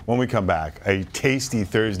we come back, a tasty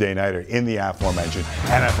Thursday nighter in the aforementioned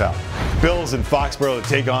NFL. Bills in Foxborough to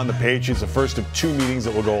take on the Patriots, the first of two meetings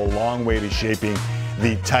that will go a long way to shaping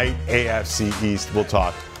the tight AFC East. We'll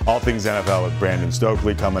talk all things NFL with Brandon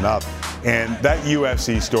Stokely coming up. And that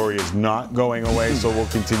UFC story is not going away, so we'll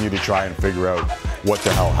continue to try and figure out what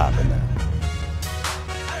the hell happened there.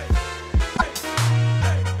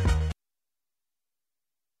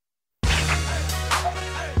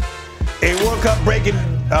 A World Cup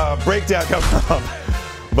breakdown coming up.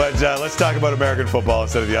 But let's talk about American football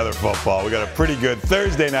instead of the other football. We got a pretty good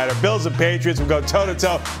Thursday nighter. Bills and Patriots will go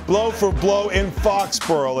toe-to-toe, blow for blow in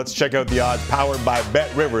Foxborough. Let's check out the odds powered by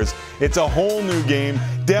Bet Rivers. It's a whole new game.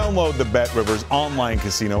 Download the BetRivers online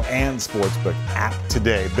casino and sportsbook app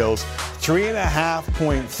today. Bills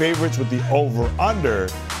 3.5-point favorites with the over-under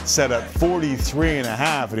set at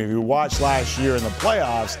 43.5. And if you watched last year in the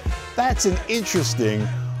playoffs, that's an interesting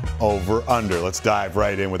over-under. Let's dive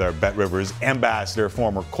right in with our BetRivers ambassador,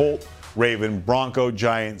 former Colt, Raven, Bronco,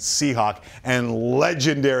 Giant, Seahawk, and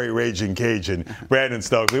legendary Raging Cajun, Brandon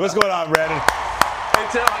Stokely. What's going on, Brandon? Hey,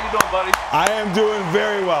 Tim, how you doing, buddy? I am doing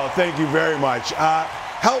very well. Thank you very much.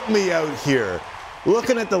 Help me out here.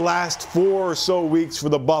 Looking at the last 4 or so weeks for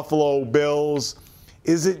the Buffalo Bills,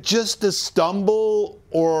 is it just a stumble,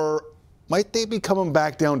 or might they be coming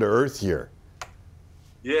back down to earth here?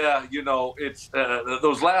 Yeah, it's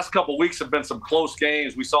those last couple weeks have been some close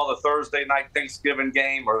games. We saw the Thursday night Thanksgiving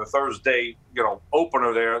game, or the Thursday,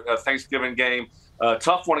 opener there, Thanksgiving game.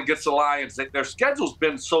 Tough one against the Lions. Their schedule's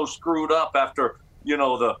been so screwed up after,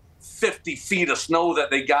 the 50 feet of snow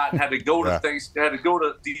that they got, and had to go to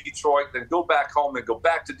Detroit, then go back home, then go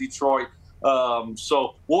back to Detroit.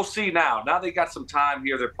 So we'll see now. Now they got some time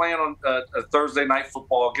here. They're playing on a Thursday night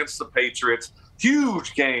football against the Patriots.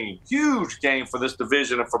 Huge game for this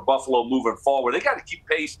division and for Buffalo moving forward. They got to keep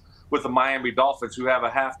pace with the Miami Dolphins, who have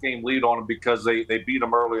a half-game lead on them because they beat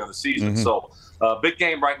them earlier in the season. Mm-hmm. So big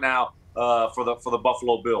game right now for the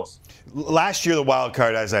Buffalo Bills. Last year, the wild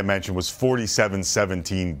card, as I mentioned, was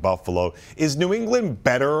 47-17 Buffalo. Is New England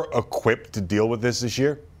better equipped to deal with this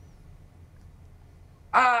year?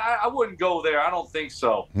 I wouldn't go there. I don't think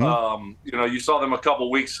so. You saw them a couple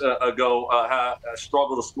weeks ago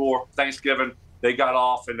struggle to score. Thanksgiving, they got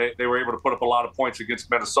off, and they were able to put up a lot of points against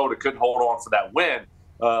Minnesota. Couldn't hold on for that win.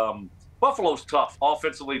 Buffalo's tough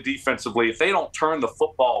offensively, defensively. If they don't turn the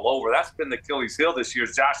football over, that's been the Achilles heel this year.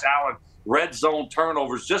 Josh Allen, red zone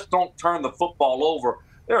turnovers. Just don't turn the football over.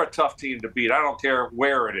 They're a tough team to beat. I don't care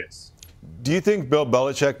where it is. Do you think Bill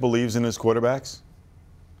Belichick believes in his quarterbacks?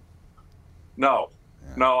 No,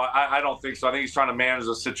 I don't think so. I think he's trying to manage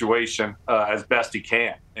the situation as best he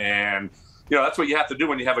can. And, that's what you have to do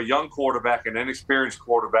when you have a young quarterback, an inexperienced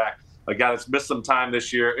quarterback, a guy that's missed some time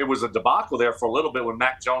this year. It was a debacle there for a little bit when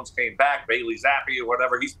Mac Jones came back, Bailey Zappi or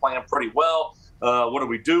whatever. He's playing pretty well. What do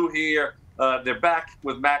we do here? They're back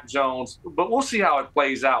with Mac Jones, but we'll see how it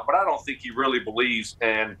plays out. But I don't think he really believes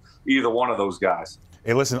in either one of those guys.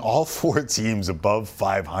 Hey, listen, all 4 teams above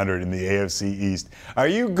 500 in the AFC East. Are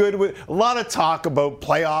you good with a lot of talk about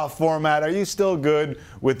playoff format? Are you still good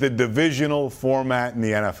with the divisional format in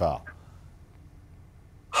the NFL?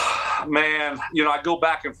 Man, I go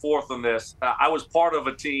back and forth on this. I was part of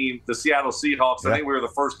a team, the Seattle Seahawks. I think we were the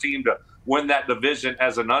first team to win that division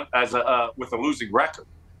with a losing record,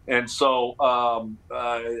 and so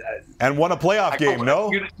and won a playoff game. And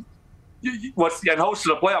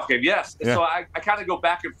hosted a playoff game. Yes. Yeah. So I kind of go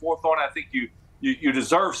back and forth on it. I think you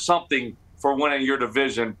deserve something for winning your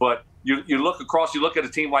division, but you look across. You look at a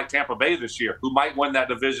team like Tampa Bay this year, who might win that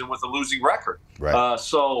division with a losing record. Right.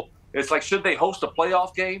 So it's like, should they host a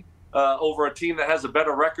playoff game over a team that has a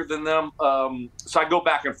better record than them? So I go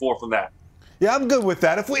back and forth on that. Yeah, I'm good with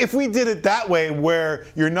that. If we did it that way, where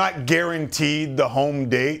you're not guaranteed the home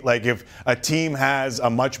date, like if a team has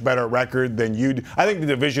a much better record than you do, I think the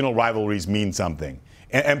divisional rivalries mean something.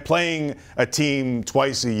 And playing a team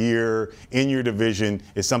twice a year in your division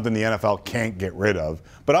is something the NFL can't get rid of.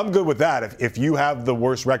 But I'm good with that. If you have the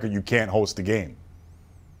worst record, you can't host a game.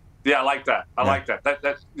 Yeah, I like that. I like that.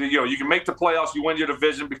 That you can make the playoffs, you win your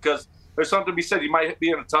division, because there's something to be said. You might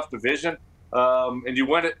be in a tough division, and you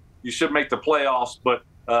win it. You should make the playoffs, but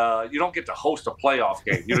you don't get to host a playoff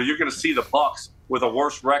game. You're going to see the Bucs with a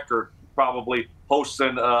worse record probably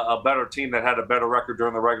hosting a better team that had a better record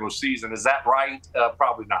during the regular season. Is that right?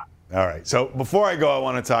 Probably not. All right. So before I go, I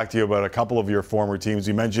want to talk to you about a couple of your former teams.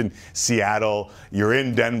 You mentioned Seattle. You're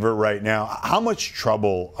in Denver right now. How much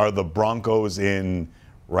trouble are the Broncos in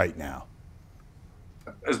right now?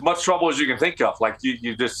 As much trouble as you can think of. Like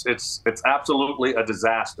it's absolutely a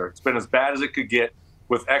disaster. It's been as bad as it could get,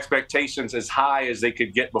 with expectations as high as they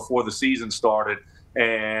could get before the season started.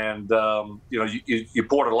 And, you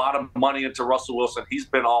poured a lot of money into Russell Wilson. He's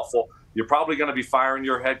been awful. You're probably going to be firing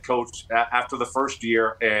your head coach after the first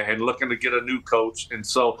year and looking to get a new coach. And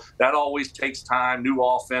so that always takes time, new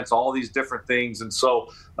offense, all these different things. And so,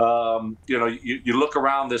 you look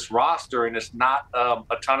around this roster and it's not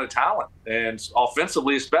a ton of talent, and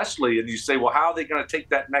offensively especially. And you say, well, how are they going to take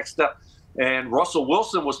that next step? And Russell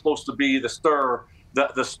Wilson was supposed to be the straw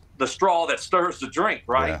that stirs the drink,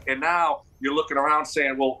 right? Yeah. And now you're looking around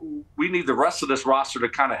saying, well, we need the rest of this roster to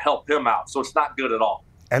kind of help him out. So it's not good at all.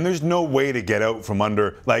 And there's no way to get out from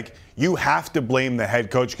under, like, you have to blame the head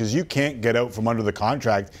coach because you can't get out from under the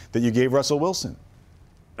contract that you gave Russell Wilson.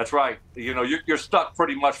 That's right. You know, you're stuck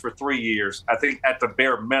pretty much for 3 years. I think at the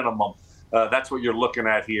bare minimum, that's what you're looking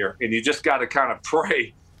at here. And you just got to kind of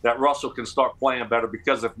pray that Russell can start playing better,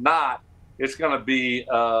 because if not, it's going to be,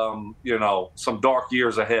 you know, some dark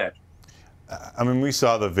years ahead. I mean, we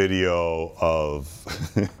saw the video of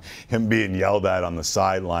him being yelled at on the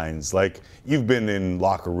sidelines. Like, you've been in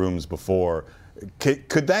locker rooms before.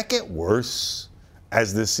 Could that get worse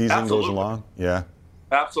as this season goes along? Yeah.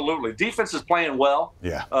 Absolutely. Defense is playing well.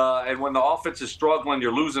 Yeah. And when the offense is struggling,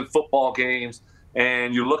 you're losing football games,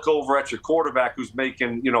 and you look over at your quarterback who's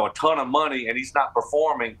making, you know, a ton of money and he's not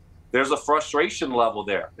performing. There's a frustration level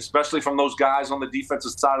there, especially from those guys on the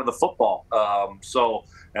defensive side of the football. So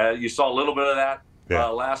you saw a little bit of that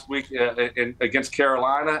last week against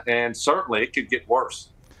Carolina, and certainly it could get worse.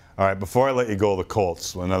 All right, before I let you go, the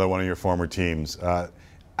Colts, another one of your former teams,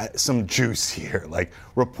 some juice here. Like,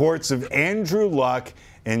 reports of Andrew Luck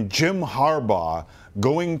and Jim Harbaugh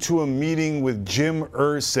going to a meeting with Jim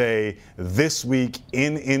Irsay this week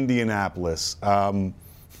in Indianapolis.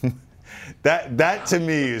 That to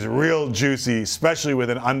me is real juicy, especially with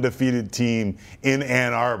an undefeated team in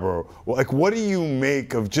Ann Arbor. Like, what do you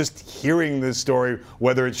make of just hearing this story,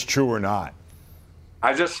 whether it's true or not?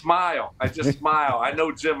 I just smile. I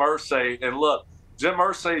know Jim Irsay, and look, Jim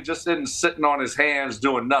Irsay just isn't sitting on his hands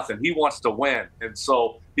doing nothing. He wants to win, and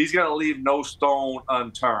so he's going to leave no stone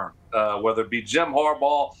unturned. Whether it be Jim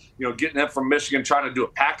Harbaugh, you know, getting him from Michigan, trying to do a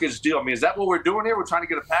package deal. I mean, is that what we're doing here? We're trying to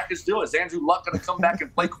get a package deal? Is Andrew Luck going to come back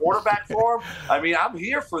and play quarterback for him? I mean, I'm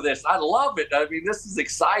here for this. I love it. I mean, this is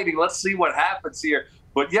exciting. Let's see what happens here.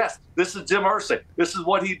 But, yes, this is Jim Irsay. This is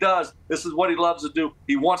what he does. This is what he loves to do.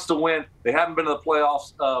 He wants to win. They haven't been to the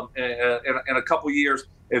playoffs in a couple years.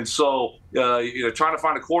 And so, you know, trying to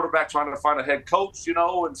find a quarterback, trying to find a head coach, you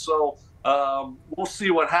know, and so we'll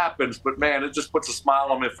see what happens. But, man, it just puts a smile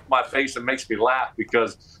on my face and makes me laugh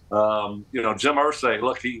because, you know, Jim Irsay,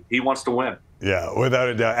 look, he wants to win. Yeah, without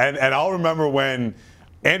a doubt. And I'll remember when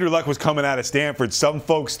Andrew Luck was coming out of Stanford, some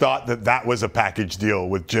folks thought that was a package deal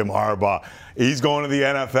with Jim Harbaugh. He's going to the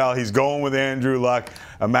NFL. He's going with Andrew Luck.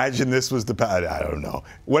 Imagine this was I don't know.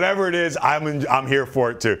 Whatever it is, I'm here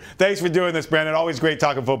for it, too. Thanks for doing this, Brandon. Always great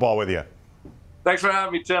talking football with you. Thanks for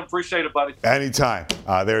having me, Tim. Appreciate it, buddy. Anytime.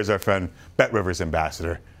 There's our friend, Bet Rivers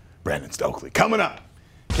ambassador, Brandon Stokely. Coming up,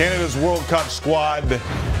 Canada's World Cup squad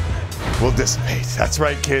will dissipate. That's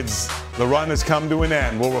right, kids. The run has come to an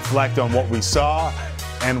end. We'll reflect on what we saw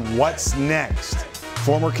and what's next.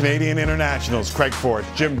 Former Canadian internationals Craig Forrest,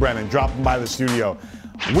 Jim Brennan dropping by the studio.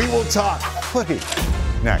 We will talk footy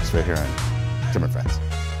next right here on Tim and Friends.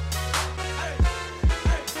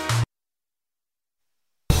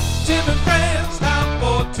 Tim and Friends, time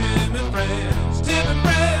for Tim and Friends. Tim and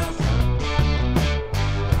Friends.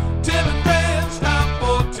 Tim and Friends, time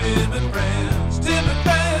for Tim and Friends. Tim and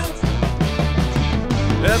Friends.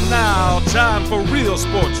 And now, time for real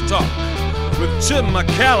sports talk with Tim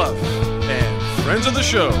McAuliffe and friends of the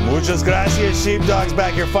show. Muchas gracias, Sheepdogs.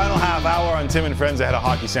 Back here, final half hour on Tim and Friends ahead of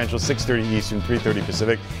Hockey Central, 6:30 Eastern, 3:30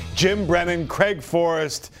 Pacific. Jim Brennan, Craig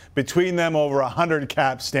Forrest, between them over 100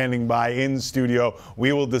 caps standing by in studio.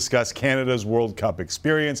 We will discuss Canada's World Cup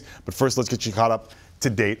experience. But first, let's get you caught up to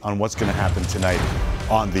date on what's going to happen tonight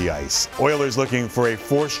on the ice. Oilers looking for a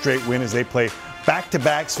fourth straight win as they play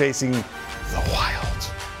back-to-backs facing the Wild.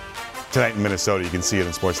 Tonight in Minnesota, you can see it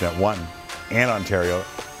in Sportsnet 1 and Ontario.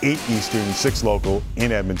 8 Eastern, 6 local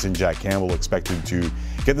in Edmonton. Jack Campbell expected to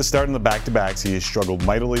get the start in the back-to-backs. He has struggled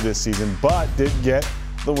mightily this season, but did get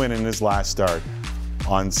the win in his last start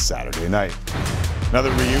on Saturday night. Another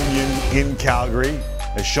reunion in Calgary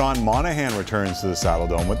as Sean Monahan returns to the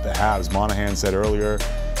Saddledome with the Habs. Monahan said earlier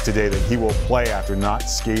today that he will play after not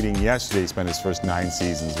skating yesterday. He spent his first 9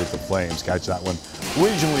 seasons with the Flames. Catch that one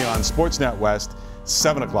regionally on Sportsnet West,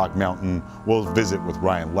 7 o'clock Mountain. We'll visit with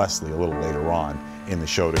Ryan Leslie a little later on in the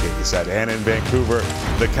show to get you set. And in Vancouver,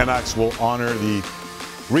 the Canucks will honor the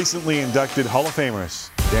recently inducted Hall of Famers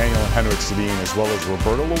Daniel and Henrik Sedin, as well as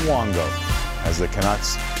Roberto Luongo, as the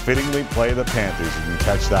Canucks fittingly play the Panthers. You can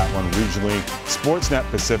catch that one regionally. Sportsnet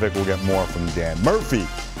Pacific will get more from Dan Murphy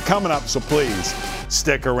coming up, so please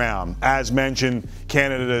stick around. As mentioned,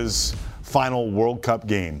 Canada's final World Cup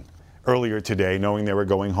game earlier today, knowing they were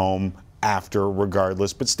going home after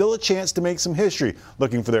regardless, but still a chance to make some history,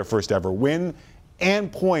 looking for their first ever win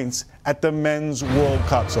and points at the Men's World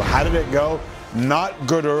Cup. So how did it go? Not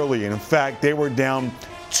good early. In fact, they were down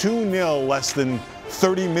 2-0 less than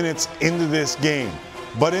 30 minutes into this game.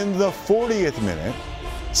 But in the 40th minute,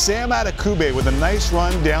 Sam Adekugbe with a nice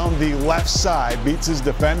run down the left side, beats his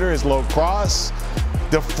defender, his low cross,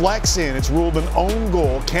 deflects in. It's ruled an own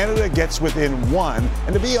goal. Canada gets within 1,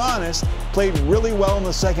 and to be honest, played really well in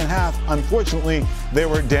the second half. Unfortunately, they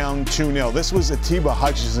were down 2-0. This was Atiba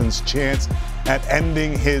Hutchinson's chance at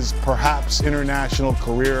ending his perhaps international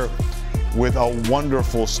career with a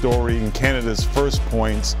wonderful story in Canada's first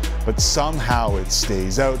points, but somehow it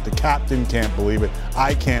stays out. The captain can't believe it.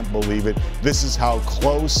 I can't believe it. This is how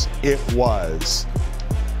close it was.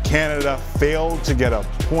 Canada failed to get a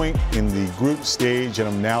point in the group stage and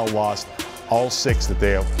have now lost all 6 that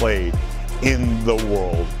they have played in the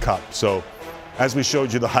World Cup. So, as we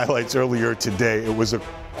showed you the highlights earlier today, it was a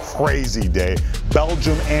crazy day.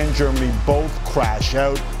 Belgium and Germany both crash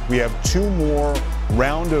out. We have 2 more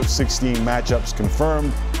round of 16 matchups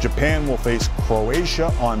confirmed. Japan will face Croatia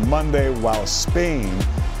on Monday, while Spain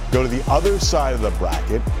go to the other side of the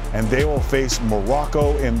bracket, and they will face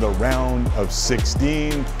Morocco in the round of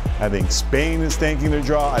 16. I think Spain is thanking their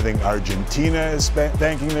draw. I think Argentina is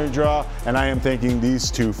thanking their draw. And I am thanking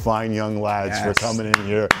these 2 fine young lads for coming in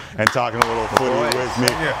here and talking a little footy with me.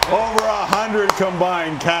 Over 100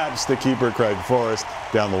 combined caps. The keeper, Craig Forrest.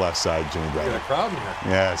 Down the left side, Jimmy Brennan. We got a crowd in here.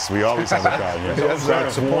 Yes, we always have a crowd here.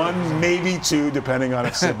 That's 1, maybe 2, depending on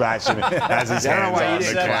if Sebastian has his hands on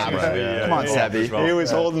the camera. Come on, Sebby. He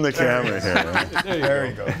was holding the camera here. There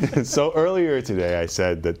you go. So earlier today, I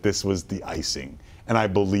said that this was the icing. And I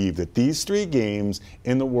believe that these 3 games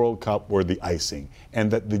in the World Cup were the icing, and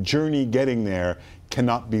that the journey getting there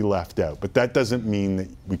cannot be left out. But that doesn't mean that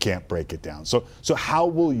we can't break it down. So how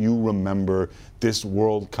will you remember this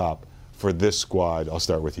World Cup for this squad? I'll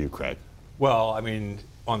start with you, Craig. Well, I mean,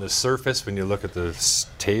 on the surface, when you look at the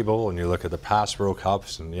table and you look at the past World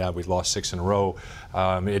Cups, and yeah, we've lost 6 in a row,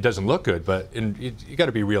 it doesn't look good, but you got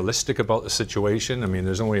to be realistic about the situation. I mean,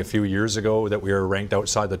 there's only a few years ago that we were ranked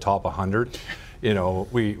outside the top 100. You know,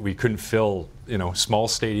 we couldn't fill, small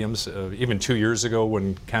stadiums. Even 2 years ago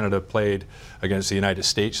when Canada played against the United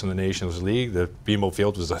States in the Nations League, the BMO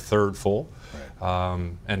Field was a third full.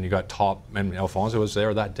 Right. And you got and Alfonso was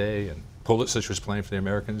there that day, and Pulisic was playing for the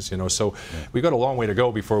Americans, so we got a long way to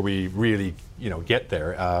go before we really, get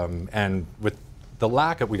there. And with the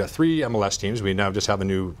lack of, we got 3 MLS teams. We now just have a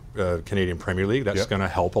new Canadian Premier League. That's going to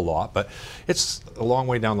help a lot, but it's a long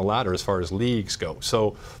way down the ladder as far as leagues go.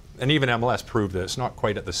 So, and even MLS proved that it's not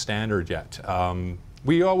quite at the standard yet.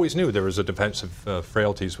 We always knew there was a defensive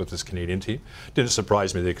frailties with this Canadian team. Didn't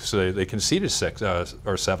surprise me. They conceded 6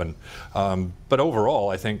 or 7. But overall,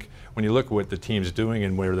 I think when you look at what the team's doing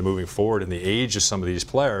and where they're moving forward and the age of some of these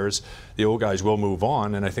players, the old guys will move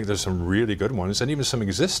on. And I think there's some really good ones, and even some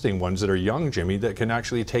existing ones that are young, Jimmy, that can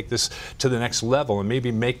actually take this to the next level and maybe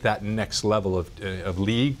make that next level of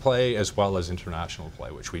league play as well as international play,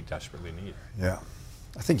 which we desperately need. Yeah.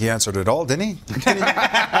 I think he answered it all, didn't he?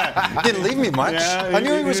 He didn't leave me much. Yeah, I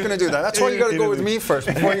knew he was going to do that. That's why you got to go with me first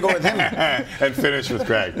before you go with him. And finish with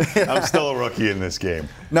Craig. I'm still a rookie in this game.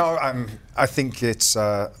 No, I think it's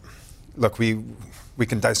look, we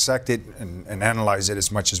can dissect it and analyze it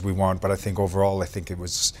as much as we want, but I think overall, I think it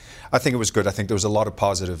was good. I think there was a lot of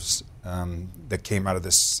positives that came out of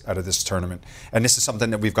this tournament, and this is something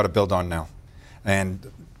that we've got to build on now.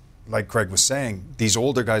 And like Craig was saying, these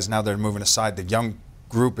older guys now that are moving aside, the young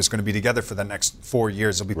group is going to be together for the next 4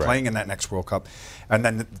 years. They'll be playing in that next World Cup. And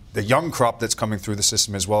then the young crop that's coming through the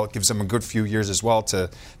system as well, it gives them a good few years as well to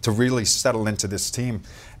really settle into this team.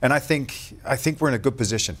 And I think we're in a good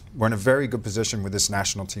position. We're in a very good position with this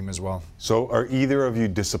national team as well. So are either of you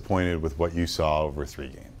disappointed with what you saw over 3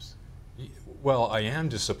 games? Well, I am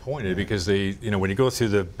disappointed because when you go through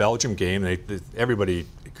the Belgium game, everybody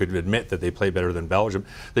could admit that they played better than Belgium.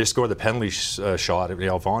 They scored the penalty shot at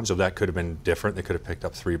Alfonso. That could have been different. They could have picked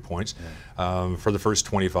up 3 points. Yeah. For the first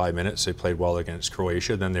 25 minutes, they played well against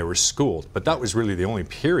Croatia. Then they were schooled. But that was really the only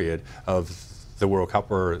period of the World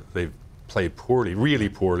Cup where they played poorly, really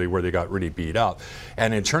poorly, where they got really beat up.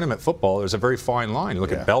 And in tournament football, there's a very fine line.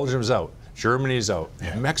 Look at Belgium's out. Germany's out.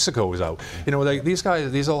 Mexico's out. These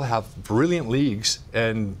guys, these all have brilliant leagues,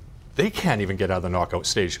 and they can't even get out of the knockout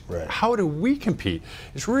stage. Right. How do we compete?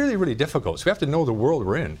 It's really, really difficult. So we have to know the world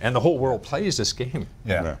we're in, and the whole world plays this game.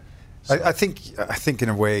 Yeah. So. I think in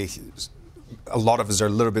a way, a lot of us are a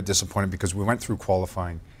little bit disappointed because we went through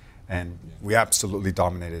qualifying, and we absolutely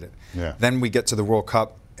dominated it. Yeah. Then we get to the World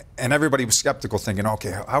Cup, and everybody was skeptical, thinking,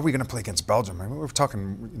 okay, how are we going to play against Belgium? I mean, we're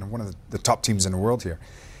talking, one of the top teams in the world here.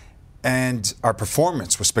 And our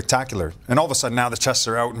performance was spectacular. And all of a sudden now the chests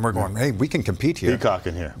are out and we're going, hey, we can compete here.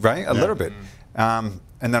 Peacocking here. Right? A little bit.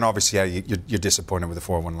 And then obviously, yeah, you're disappointed with the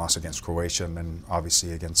 4-1 loss against Croatia, and then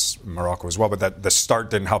obviously against Morocco as well. But the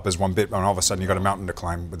start didn't help us one bit, and all of a sudden you got a mountain to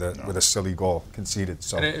climb with a silly goal conceded.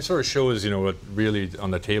 So and it sort of shows, what really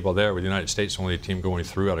on the table there with the United States, only team going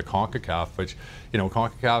through out of CONCACAF, which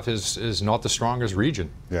CONCACAF is not the strongest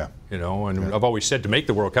region. Yeah. And I've always said to make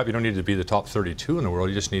the World Cup, you don't need to be the top 32 in the world.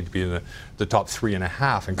 You just need to be in the top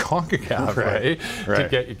 3.5 in CONCACAF,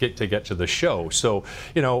 right? To get to the show. So,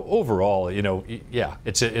 overall, yeah,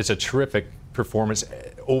 it's a terrific performance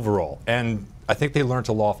overall, and I think they learned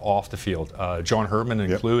a lot off the field. John Herdman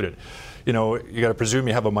included. You got to presume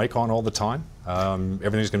you have a mic on all the time.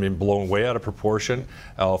 Everything's going to be blown way out of proportion.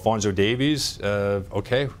 Alphonso Davies,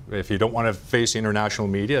 okay, if you don't want to face the international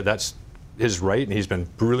media, that's his right, and he's been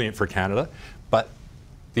brilliant for Canada. But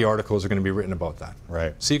the articles are going to be written about that.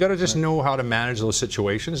 Right. So you got to just know how to manage those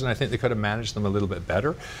situations, and I think they could have managed them a little bit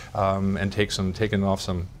better, and taken off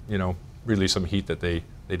some, really some heat that they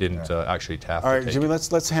didn't actually tap. All right, Jimmy,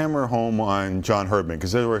 let's hammer home on John Herdman,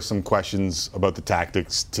 because there were some questions about the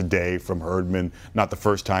tactics today from Herdman, not the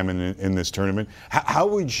first time in this tournament. How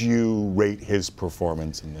would you rate his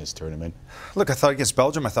performance in this tournament? Look, I thought against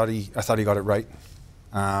Belgium, I thought he got it right.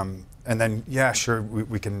 And then, yeah, sure,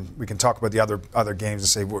 we can talk about the other games and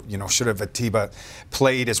say, should have Atiba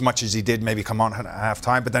played as much as he did, maybe come on at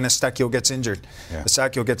halftime. But then Eustáquio gets injured. Yeah.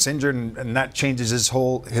 Eustáquio gets injured, and that changes his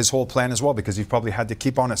whole plan as well, because he probably had to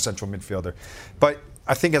keep on a central midfielder. But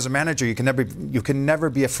I think as a manager, you can never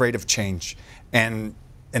be afraid of change. And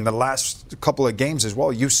in the last couple of games as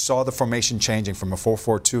well, you saw the formation changing from a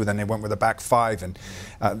 4-4-2, then they went with a back five, and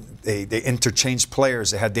they interchanged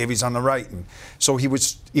players. They had Davies on the right, and so he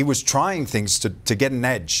was trying things to get an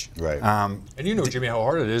edge. Right. And Jimmy, how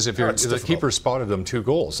hard it is if the keeper spotted them 2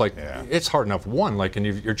 goals. It's hard enough one, and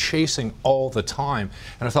you're chasing all the time.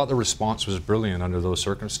 And I thought the response was brilliant under those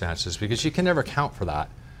circumstances, because you can never count for that.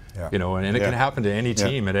 Yeah. And it can happen to any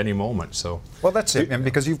team at any moment. So. Well, that's it, man,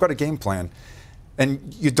 because you've got a game plan.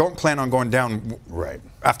 And you don't plan on going down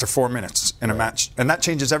after 4 minutes in a match. And that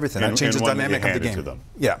changes everything. That changes the dynamic of the game. To them.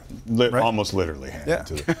 Yeah. Almost literally handed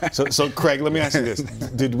to them. So, Craig, let me ask you this.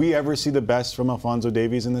 Did we ever see the best from Alphonso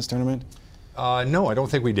Davies in this tournament? No, I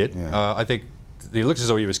don't think we did. Yeah. I think it looks as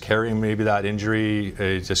though he was carrying maybe that injury.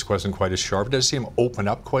 It just wasn't quite as sharp. It doesn't see him open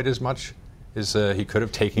up quite as much as he could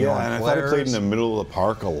have taken on and players. I thought he played in the middle of the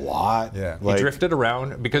park a lot. Yeah. He drifted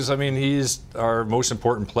around because, he's our most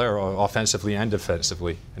important player offensively and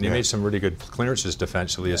defensively. And he made some really good clearances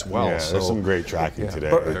defensively as well. Yeah, there's some great tracking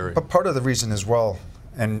today. But part of the reason as well,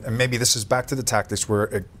 and maybe this is back to the tactics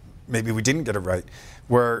where maybe we didn't get it right,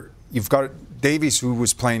 where you've got Davies, who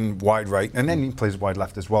was playing wide right, and then he plays wide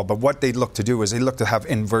left as well. But what they look to do is they look to have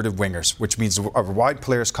inverted wingers, which means our wide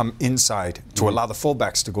players come inside to allow the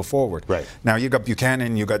fullbacks to go forward. Right. Now you got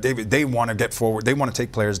Buchanan, you got David. They want to get forward. They want to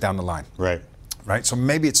take players down the line. Right. So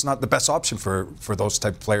maybe it's not the best option for those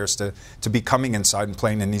type of players to be coming inside and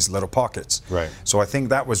playing in these little pockets. Right. So I think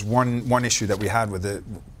that was one issue that we had with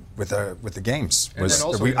the games.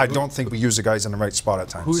 I don't think we use the guys in the right spot at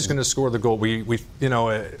times. Who's going to score the goal?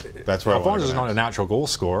 That's where Alphonso's not a natural goal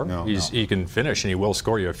scorer. No. He can finish and he will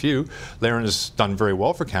score you a few. Laren's done very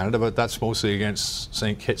well for Canada, but that's mostly against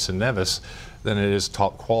St. Kitts and Nevis than it is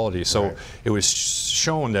top quality. So it was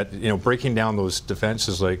shown that breaking down those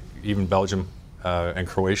defenses, like even Belgium and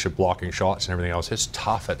Croatia blocking shots and everything else, it's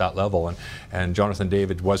tough at that level. And Jonathan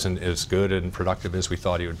David wasn't as good and productive as we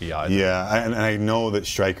thought he would be either. Yeah, and I know that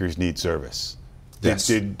strikers need service. Yes.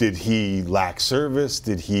 Did he lack service?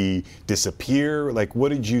 Did he disappear? What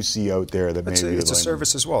did you see out there that maybe it's a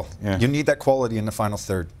service as well. Yeah. You need that quality in the final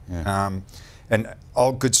third. Yeah. And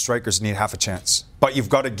all good strikers need half a chance. But you've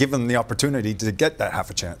got to give them the opportunity to get that half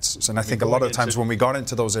a chance. And I think a lot of times when we got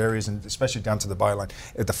into those areas, and especially down to the byline,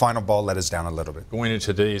 the final ball let us down a little bit. Going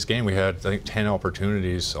into today's game, we had, I think, 10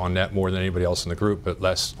 opportunities on net more than anybody else in the group, but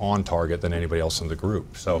less on target than anybody else in the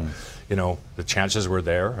group. So, the chances were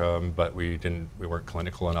there, but we weren't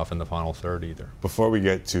clinical enough in the final third either. Before we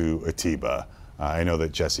get to Atiba, I know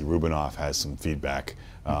that Jesse Rubinoff has some feedback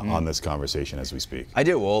on this conversation as we speak. I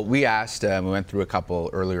do. Well, we asked, we went through a couple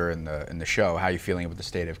earlier in the show, how are you feeling about the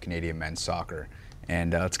state of Canadian men's soccer?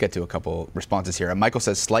 And let's get to a couple responses here. Michael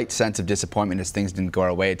says, slight sense of disappointment as things didn't go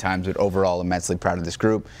our way at times, but overall immensely proud of this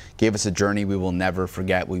group. Gave us a journey we will never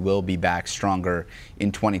forget. We will be back stronger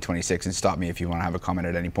in 2026. And stop me if you want to have a comment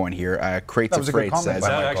at any point here. Crates of Freight says,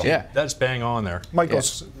 that's bang on there.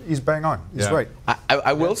 Michael's, he's bang on. He's right.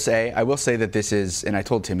 I will say that this is, and I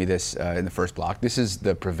told Timmy this in the first block, this is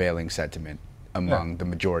the prevailing sentiment among the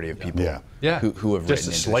majority of people who have written just a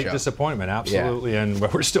into slight the show. disappointment, absolutely, and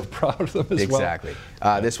we're still proud of them as well. Exactly.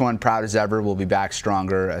 This one, proud as ever, will be back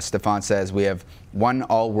stronger. Stefan says, we have one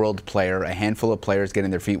all-world player, a handful of players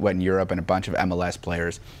getting their feet wet in Europe, and a bunch of MLS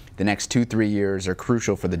players. The next 2-3 years are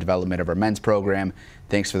crucial for the development of our men's program.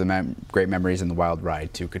 Thanks for the great memories and the wild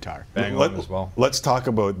ride to Qatar. Bang on as well. Let's talk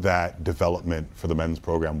about that development for the men's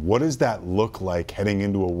program. What does that look like heading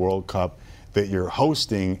into a World Cup that you're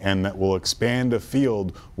hosting and that will expand a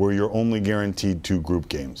field where you're only guaranteed 2 group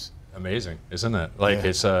games? Amazing, isn't it? Like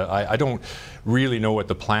it's I don't really know what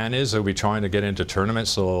the plan is. Are we trying to get into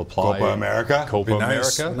tournaments so it'll apply? Copa America? Copa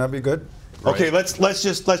America? Wouldn't that be good? Right. Okay, let's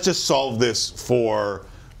just solve this for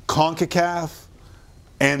CONCACAF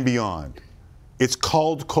and beyond. It's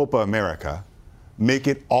called Copa America. Make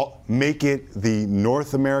it the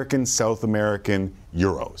North American, South American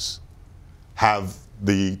Euros. Have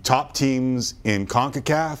the top teams in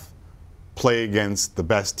CONCACAF play against the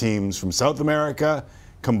best teams from South America.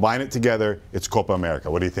 Combine it together. It's Copa America.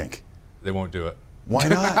 What do you think? They won't do it. Why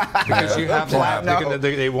not? Because you have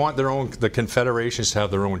they want their own. The confederations to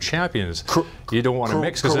have their own champions. You don't want to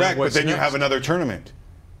mix. Correct, but then you have another tournament.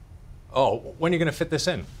 Oh, when are you going to fit this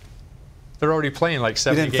in? They're already playing like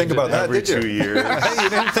 70 games. You didn't think about that, every did you? 2 years. You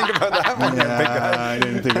didn't think about that one. I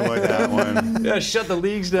didn't think about that one. Yeah, shut the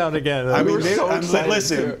leagues down again. I mean,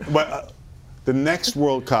 listen, but the next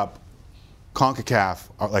World Cup, CONCACAF,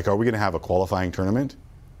 are we going to have a qualifying tournament?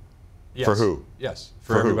 Yes. For who? Yes,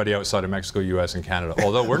 for everybody outside of Mexico, U.S., and Canada.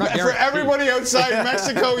 Although we're not for everybody outside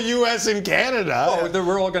Mexico, U.S., and Canada. Oh,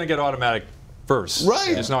 we're all going to get automatic first.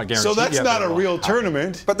 Right. It's not guaranteed. So that's not a real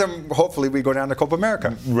tournament. But then hopefully we go down to Copa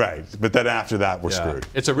America. Right. But then after that, we're screwed.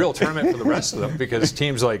 It's a real tournament for the rest of them because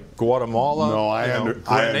teams like Guatemala, I Grenada,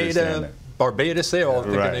 understand it. Barbados, they all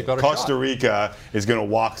think they've got a Costa shot. Rica is going to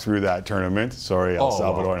walk through that tournament. Sorry, El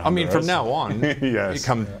Salvador and Honduras. I mean, from now on,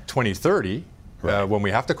 come 2030, when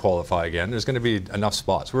we have to qualify again, there's going to be enough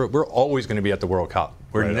spots. We're always going to be at the World Cup.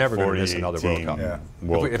 We're never going to miss another World Cup.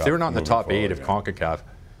 If they're not in the top 8 of CONCACAF,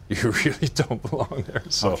 you really don't belong there.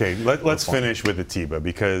 So okay, let's finish with Atiba,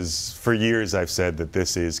 because for years I've said that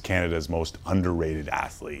this is Canada's most underrated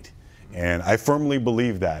athlete. And I firmly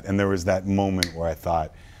believe that. And there was that moment where I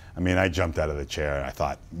thought, I jumped out of the chair and I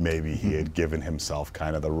thought maybe he had given himself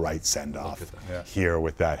kind of the right send-off here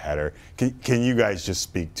with that header. Can you guys just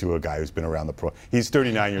speak to a guy who's been around the pro? He's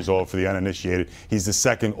 39 years old for the uninitiated. He's the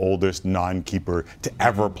second oldest non-keeper to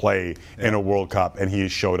ever play in a World Cup, and he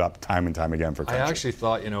has showed up time and time again for country. I actually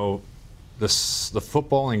thought, the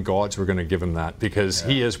footballing gods were going to give him that because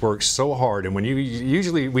he has worked so hard. And when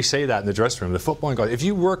usually we say that in the dressing room, the footballing gods, if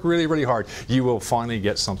you work really, really hard, you will finally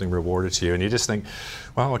get something rewarded to you. And you just think,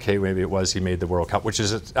 well, okay, maybe it was he made the World Cup, which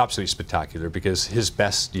is absolutely spectacular because his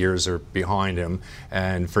best years are behind him.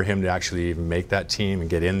 And for him to actually even make that team and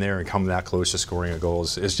get in there and come that close to scoring a goal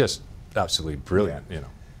is just absolutely brilliant,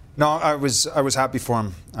 No, I was happy for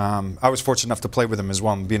him. I was fortunate enough to play with him as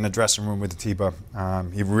well and be in the dressing room with Atiba.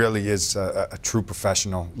 He really is a true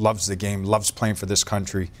professional, loves the game, loves playing for this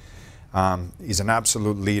country. He's an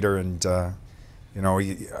absolute leader, and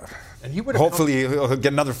hopefully he'll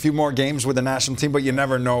get another few more games with the national team, but you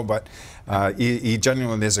never know. But he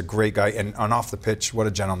genuinely is a great guy, and off the pitch, what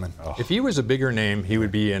a gentleman. If he was a bigger name, he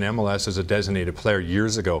would be in MLS as a designated player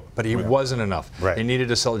years ago, but he wasn't enough. Right. He needed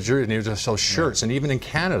to sell jerseys, he needed to sell shirts, and even in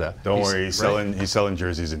Canada. Don't worry, he's selling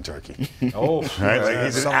jerseys in Turkey. Oh, right?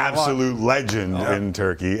 He's an absolute legend in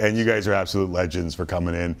Turkey, and you guys are absolute legends for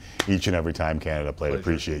coming in each and every time Canada played.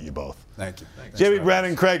 Appreciate you both. Thank you. Jamie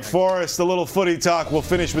Brennan, Craig Forrest, a little footy talk. We'll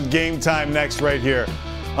finish with Game Time next right here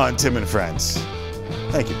on Tim and Friends.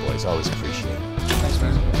 Thank you, boys. Always appreciate it. Thanks,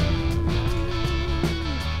 man.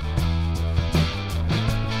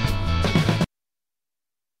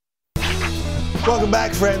 Welcome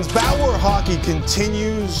back, friends. Bauer Hockey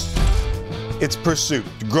continues its pursuit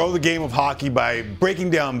to grow the game of hockey by breaking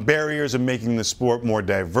down barriers and making the sport more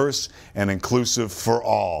diverse and inclusive for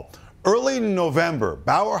all. Early in November,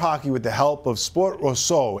 Bauer Hockey, with the help of Sport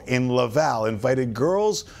Rousseau in Laval, invited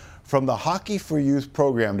girls from the Hockey for Youth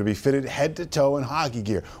program to be fitted head to toe in hockey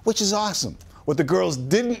gear, which is awesome. What the girls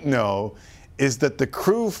didn't know is that the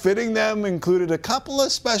crew fitting them included a couple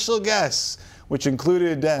of special guests, which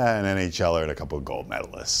included an NHLer and a couple of gold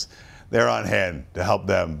medalists. They're on hand to help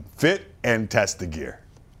them fit and test the gear.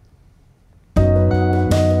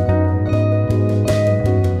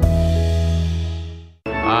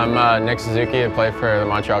 I'm Nick Suzuki. I play for the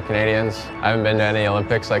Montreal Canadiens. I haven't been to any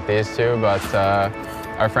Olympics like these two, but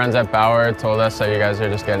our friends at Bauer told us that you guys are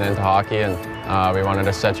just getting into hockey, and we wanted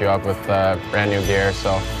to set you up with brand new gear.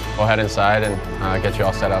 So we'll head inside and get you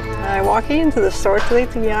all set up. Walking into the store today,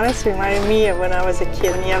 to be honest, reminded me of when I was a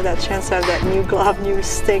kid and you have that chance to have that new glove, new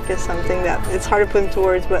stick is something that it's hard to put into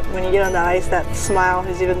words, but when you get on the ice, that smile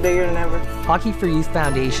is even bigger than ever. Hockey for Youth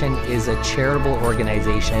Foundation is a charitable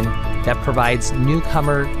organization that provides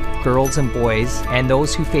newcomer girls and boys and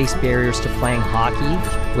those who face barriers to playing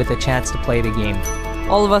hockey with a chance to play the game.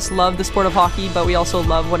 All of us love the sport of hockey, but we also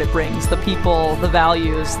love what it brings, the people, the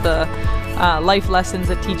values, the life lessons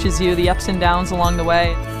it teaches you, the ups and downs along the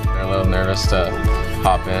way. They're a little nervous to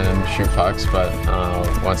hop in and shoot pucks, but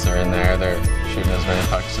once they're in there, they're shooting as many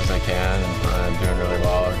pucks as they can and doing really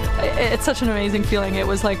well. It's such an amazing feeling. It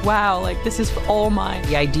was like, wow, like this is all mine.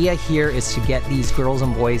 The idea here is to get these girls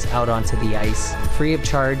and boys out onto the ice free of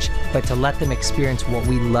charge, but to let them experience what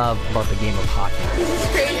we love about the game of hockey. This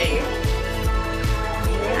is crazy.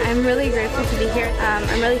 I'm really grateful to be here.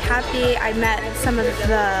 I'm really happy. I met some of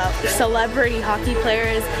the celebrity hockey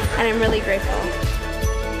players, and I'm really grateful.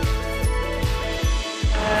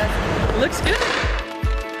 Looks good.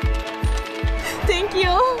 Thank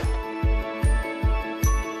you.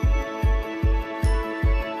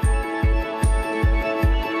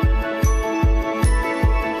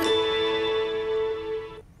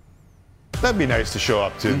 That'd be nice to show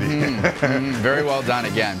up to the. Very well done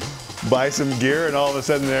again. Buy some gear, and all of a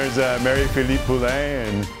sudden there's Marie-Philippe Poulin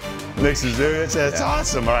and Nick Suzuki. It's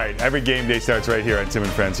awesome. All right, every game day starts right here on Tim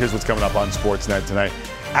and Friends. Here's what's coming up on Sportsnet tonight.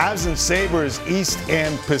 Avs and Sabres, East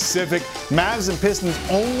and Pacific. Mavs and Pistons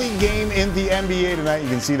only game in the NBA tonight. You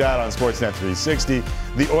can see that on Sportsnet 360.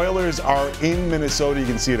 The Oilers are in Minnesota. You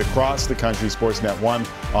can see it across the country. Sportsnet 1,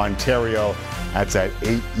 Ontario. That's at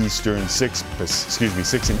 8 Eastern, 6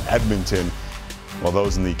 in Edmonton. While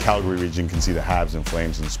those in the Calgary region can see the Habs and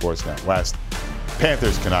Flames in Sportsnet West.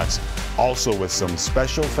 Panthers, Canucks, also with some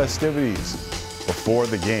special festivities before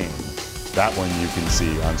the game. That one you can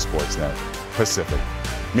see on Sportsnet Pacific.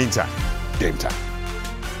 Meantime, game time.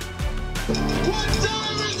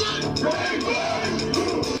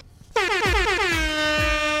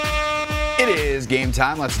 It is game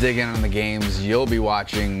time. Let's dig in on the games you'll be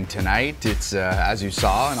watching tonight. It's, as you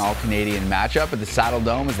saw, an all-Canadian matchup at the Saddle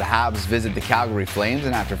Dome as the Habs visit the Calgary Flames.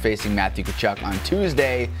 And after facing Matthew Tkachuk on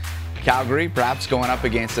Tuesday, Calgary perhaps going up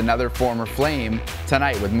against another former Flame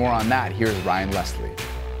tonight. With more on that, here's Ryan Leslie.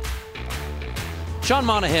 Sean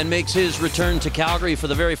Monahan makes his return to Calgary for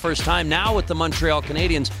the very first time now with the Montreal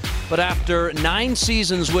Canadiens. But after 9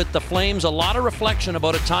 seasons with the Flames, a lot of reflection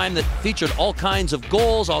about a time that featured all kinds of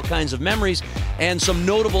goals, all kinds of memories, and some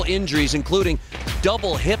notable injuries, including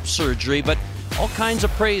double hip surgery, but all kinds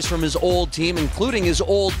of praise from his old team, including his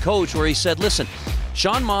old coach, where he said, listen,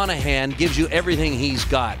 Sean Monahan gives you everything he's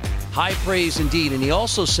got. High praise indeed. And he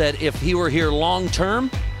also said if he were here long term,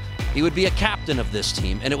 he would be a captain of this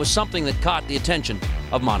team, and it was something that caught the attention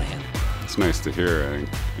of Monahan. It's nice to hear.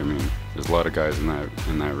 I mean, there's a lot of guys in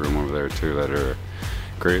that room over there too that are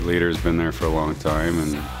great leaders, been there for a long time,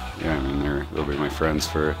 and yeah, I mean they'll be my friends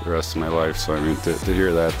for the rest of my life. So I mean to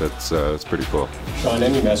hear that's pretty cool. Sean,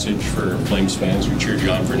 any message for Flames fans who cheered you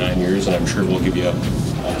on for 9 years, and I'm sure we'll give you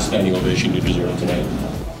a standing ovation you deserve tonight.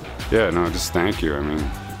 Yeah, no, just thank you. I mean,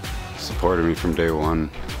 supported me from day one.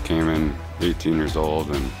 Came in 18 years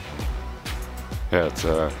old, and yeah, it's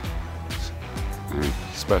a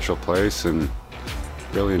special place, and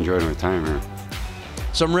really enjoyed my time here.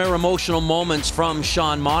 Some rare emotional moments from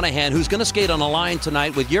Sean Monahan, who's going to skate on a line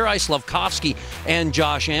tonight with Juraj Slafkovsky and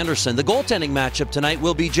Josh Anderson. The goaltending matchup tonight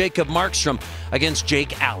will be Jacob Markstrom against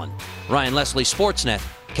Jake Allen. Ryan Leslie, Sportsnet,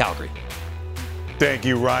 Calgary. Thank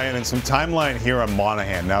you, Ryan. And some timeline here on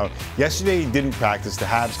Monahan. Now, yesterday he didn't practice. The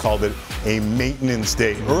Habs called it a maintenance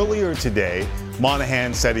day. Earlier today,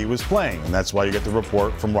 Monahan said he was playing, and that's why you get the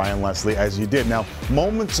report from Ryan Leslie as you did. Now,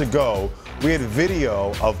 moments ago, we had a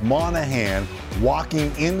video of Monahan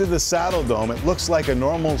walking into the Saddle Dome. It looks like a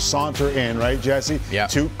normal saunter in, right, Jesse? Yeah.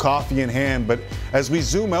 Coffee in hand. But as we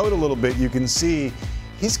zoom out a little bit, you can see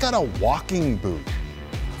he's got a walking boot.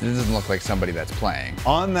 It doesn't look like somebody that's playing.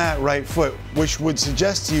 On that right foot, which would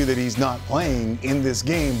suggest to you that he's not playing in this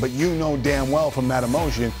game, but you know damn well from that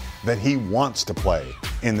emotion that he wants to play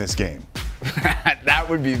in this game. That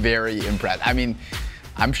would be very impressive. I mean,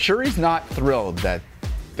 I'm sure he's not thrilled that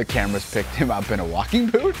the cameras picked him up in a walking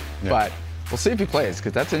boot, but we'll see if he plays,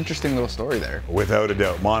 because that's an interesting little story there. Without a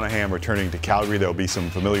doubt. Monahan returning to Calgary. There'll be some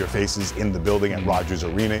familiar faces in the building at Rogers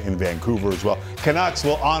Arena in Vancouver as well. Canucks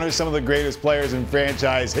will honor some of the greatest players in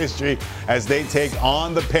franchise history as they take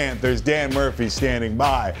on the Panthers. Dan Murphy standing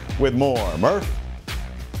by with more. Murph?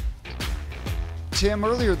 Tim,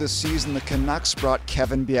 earlier this season, the Canucks brought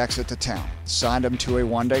Kevin Bieksa to town, signed him to a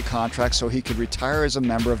one-day contract so he could retire as a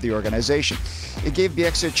member of the organization. It gave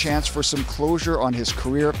Bieksa a chance for some closure on his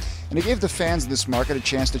career, and it gave the fans of this market a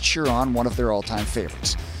chance to cheer on one of their all-time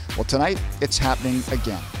favorites. Well, tonight, it's happening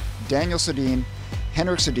again. Daniel Sedin,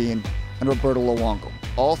 Henrik Sedin, and Roberto Luongo.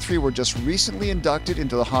 All three were just recently inducted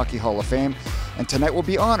into the Hockey Hall of Fame, and tonight will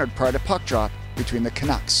be honored prior to puck drop between the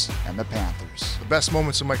Canucks and the Panthers. The best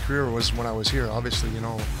moments of my career was when I was here. Obviously,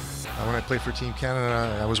 when I played for Team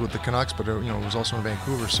Canada, I was with the Canucks, but it was also in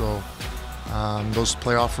Vancouver. So those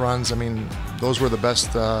playoff runs, those were the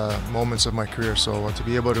best moments of my career. So to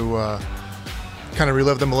be able to kind of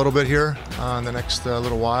relive them a little bit here in the next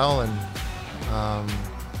little while and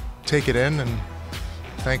take it in and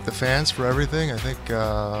thank the fans for everything, I think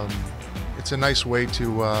it's a nice way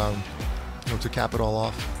to cap it all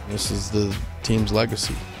off. This is the team's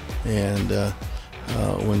legacy, and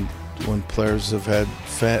when players have had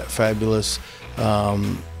fabulous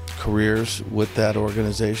careers with that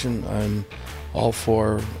organization, I'm all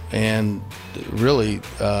for, and really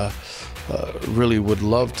would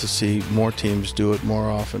love to see more teams do it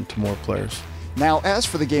more often to more players. Now, as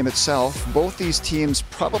for the game itself, both these teams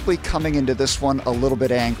probably coming into this one a little bit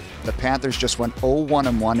angry. The Panthers just went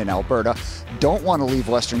 0-1-1 in Alberta, don't want to leave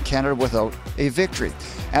Western Canada without a victory.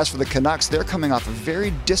 As for the Canucks, they're coming off a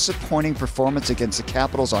very disappointing performance against the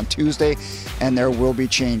Capitals on Tuesday, and there will be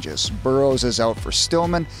changes. Burrows is out for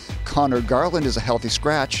Stillman, Connor Garland is a healthy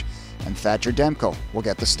scratch, and Thatcher Demko will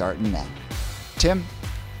get the start in net. Tim?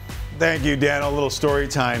 Thank you, Dan. A little story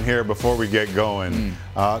time here before we get going.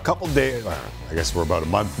 A couple days, I guess we're about a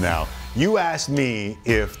month now. You asked me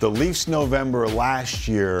if the Leafs November last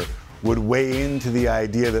year would weigh into the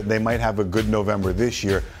idea that they might have a good November this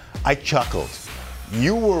year. I chuckled.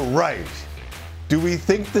 You were right. Do we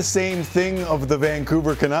think the same thing of the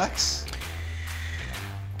Vancouver Canucks?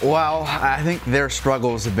 Well, I think their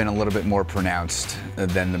struggles have been a little bit more pronounced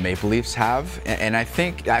than the Maple Leafs have. And I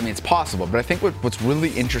think, it's possible, but I think what's really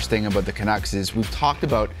interesting about the Canucks is we've talked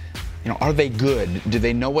about, are they good? Do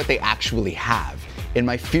they know what they actually have? And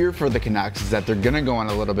my fear for the Canucks is that they're going to go on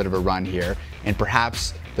a little bit of a run here, and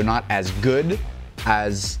perhaps they're not as good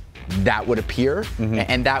as that would appear,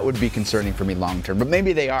 and that would be concerning for me long term. But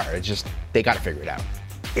maybe they are. It's just, they got to figure it out.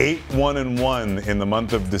 8-1-1 in the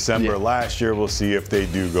month of December last year. We'll see if they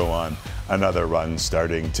do go on another run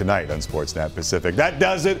starting tonight on Sportsnet Pacific. That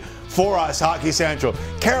does it for us, Hockey Central.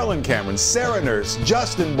 Carolyn Cameron, Sarah Nurse,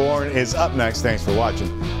 Justin Bourne is up next. Thanks for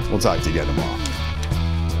watching. We'll talk to you again tomorrow.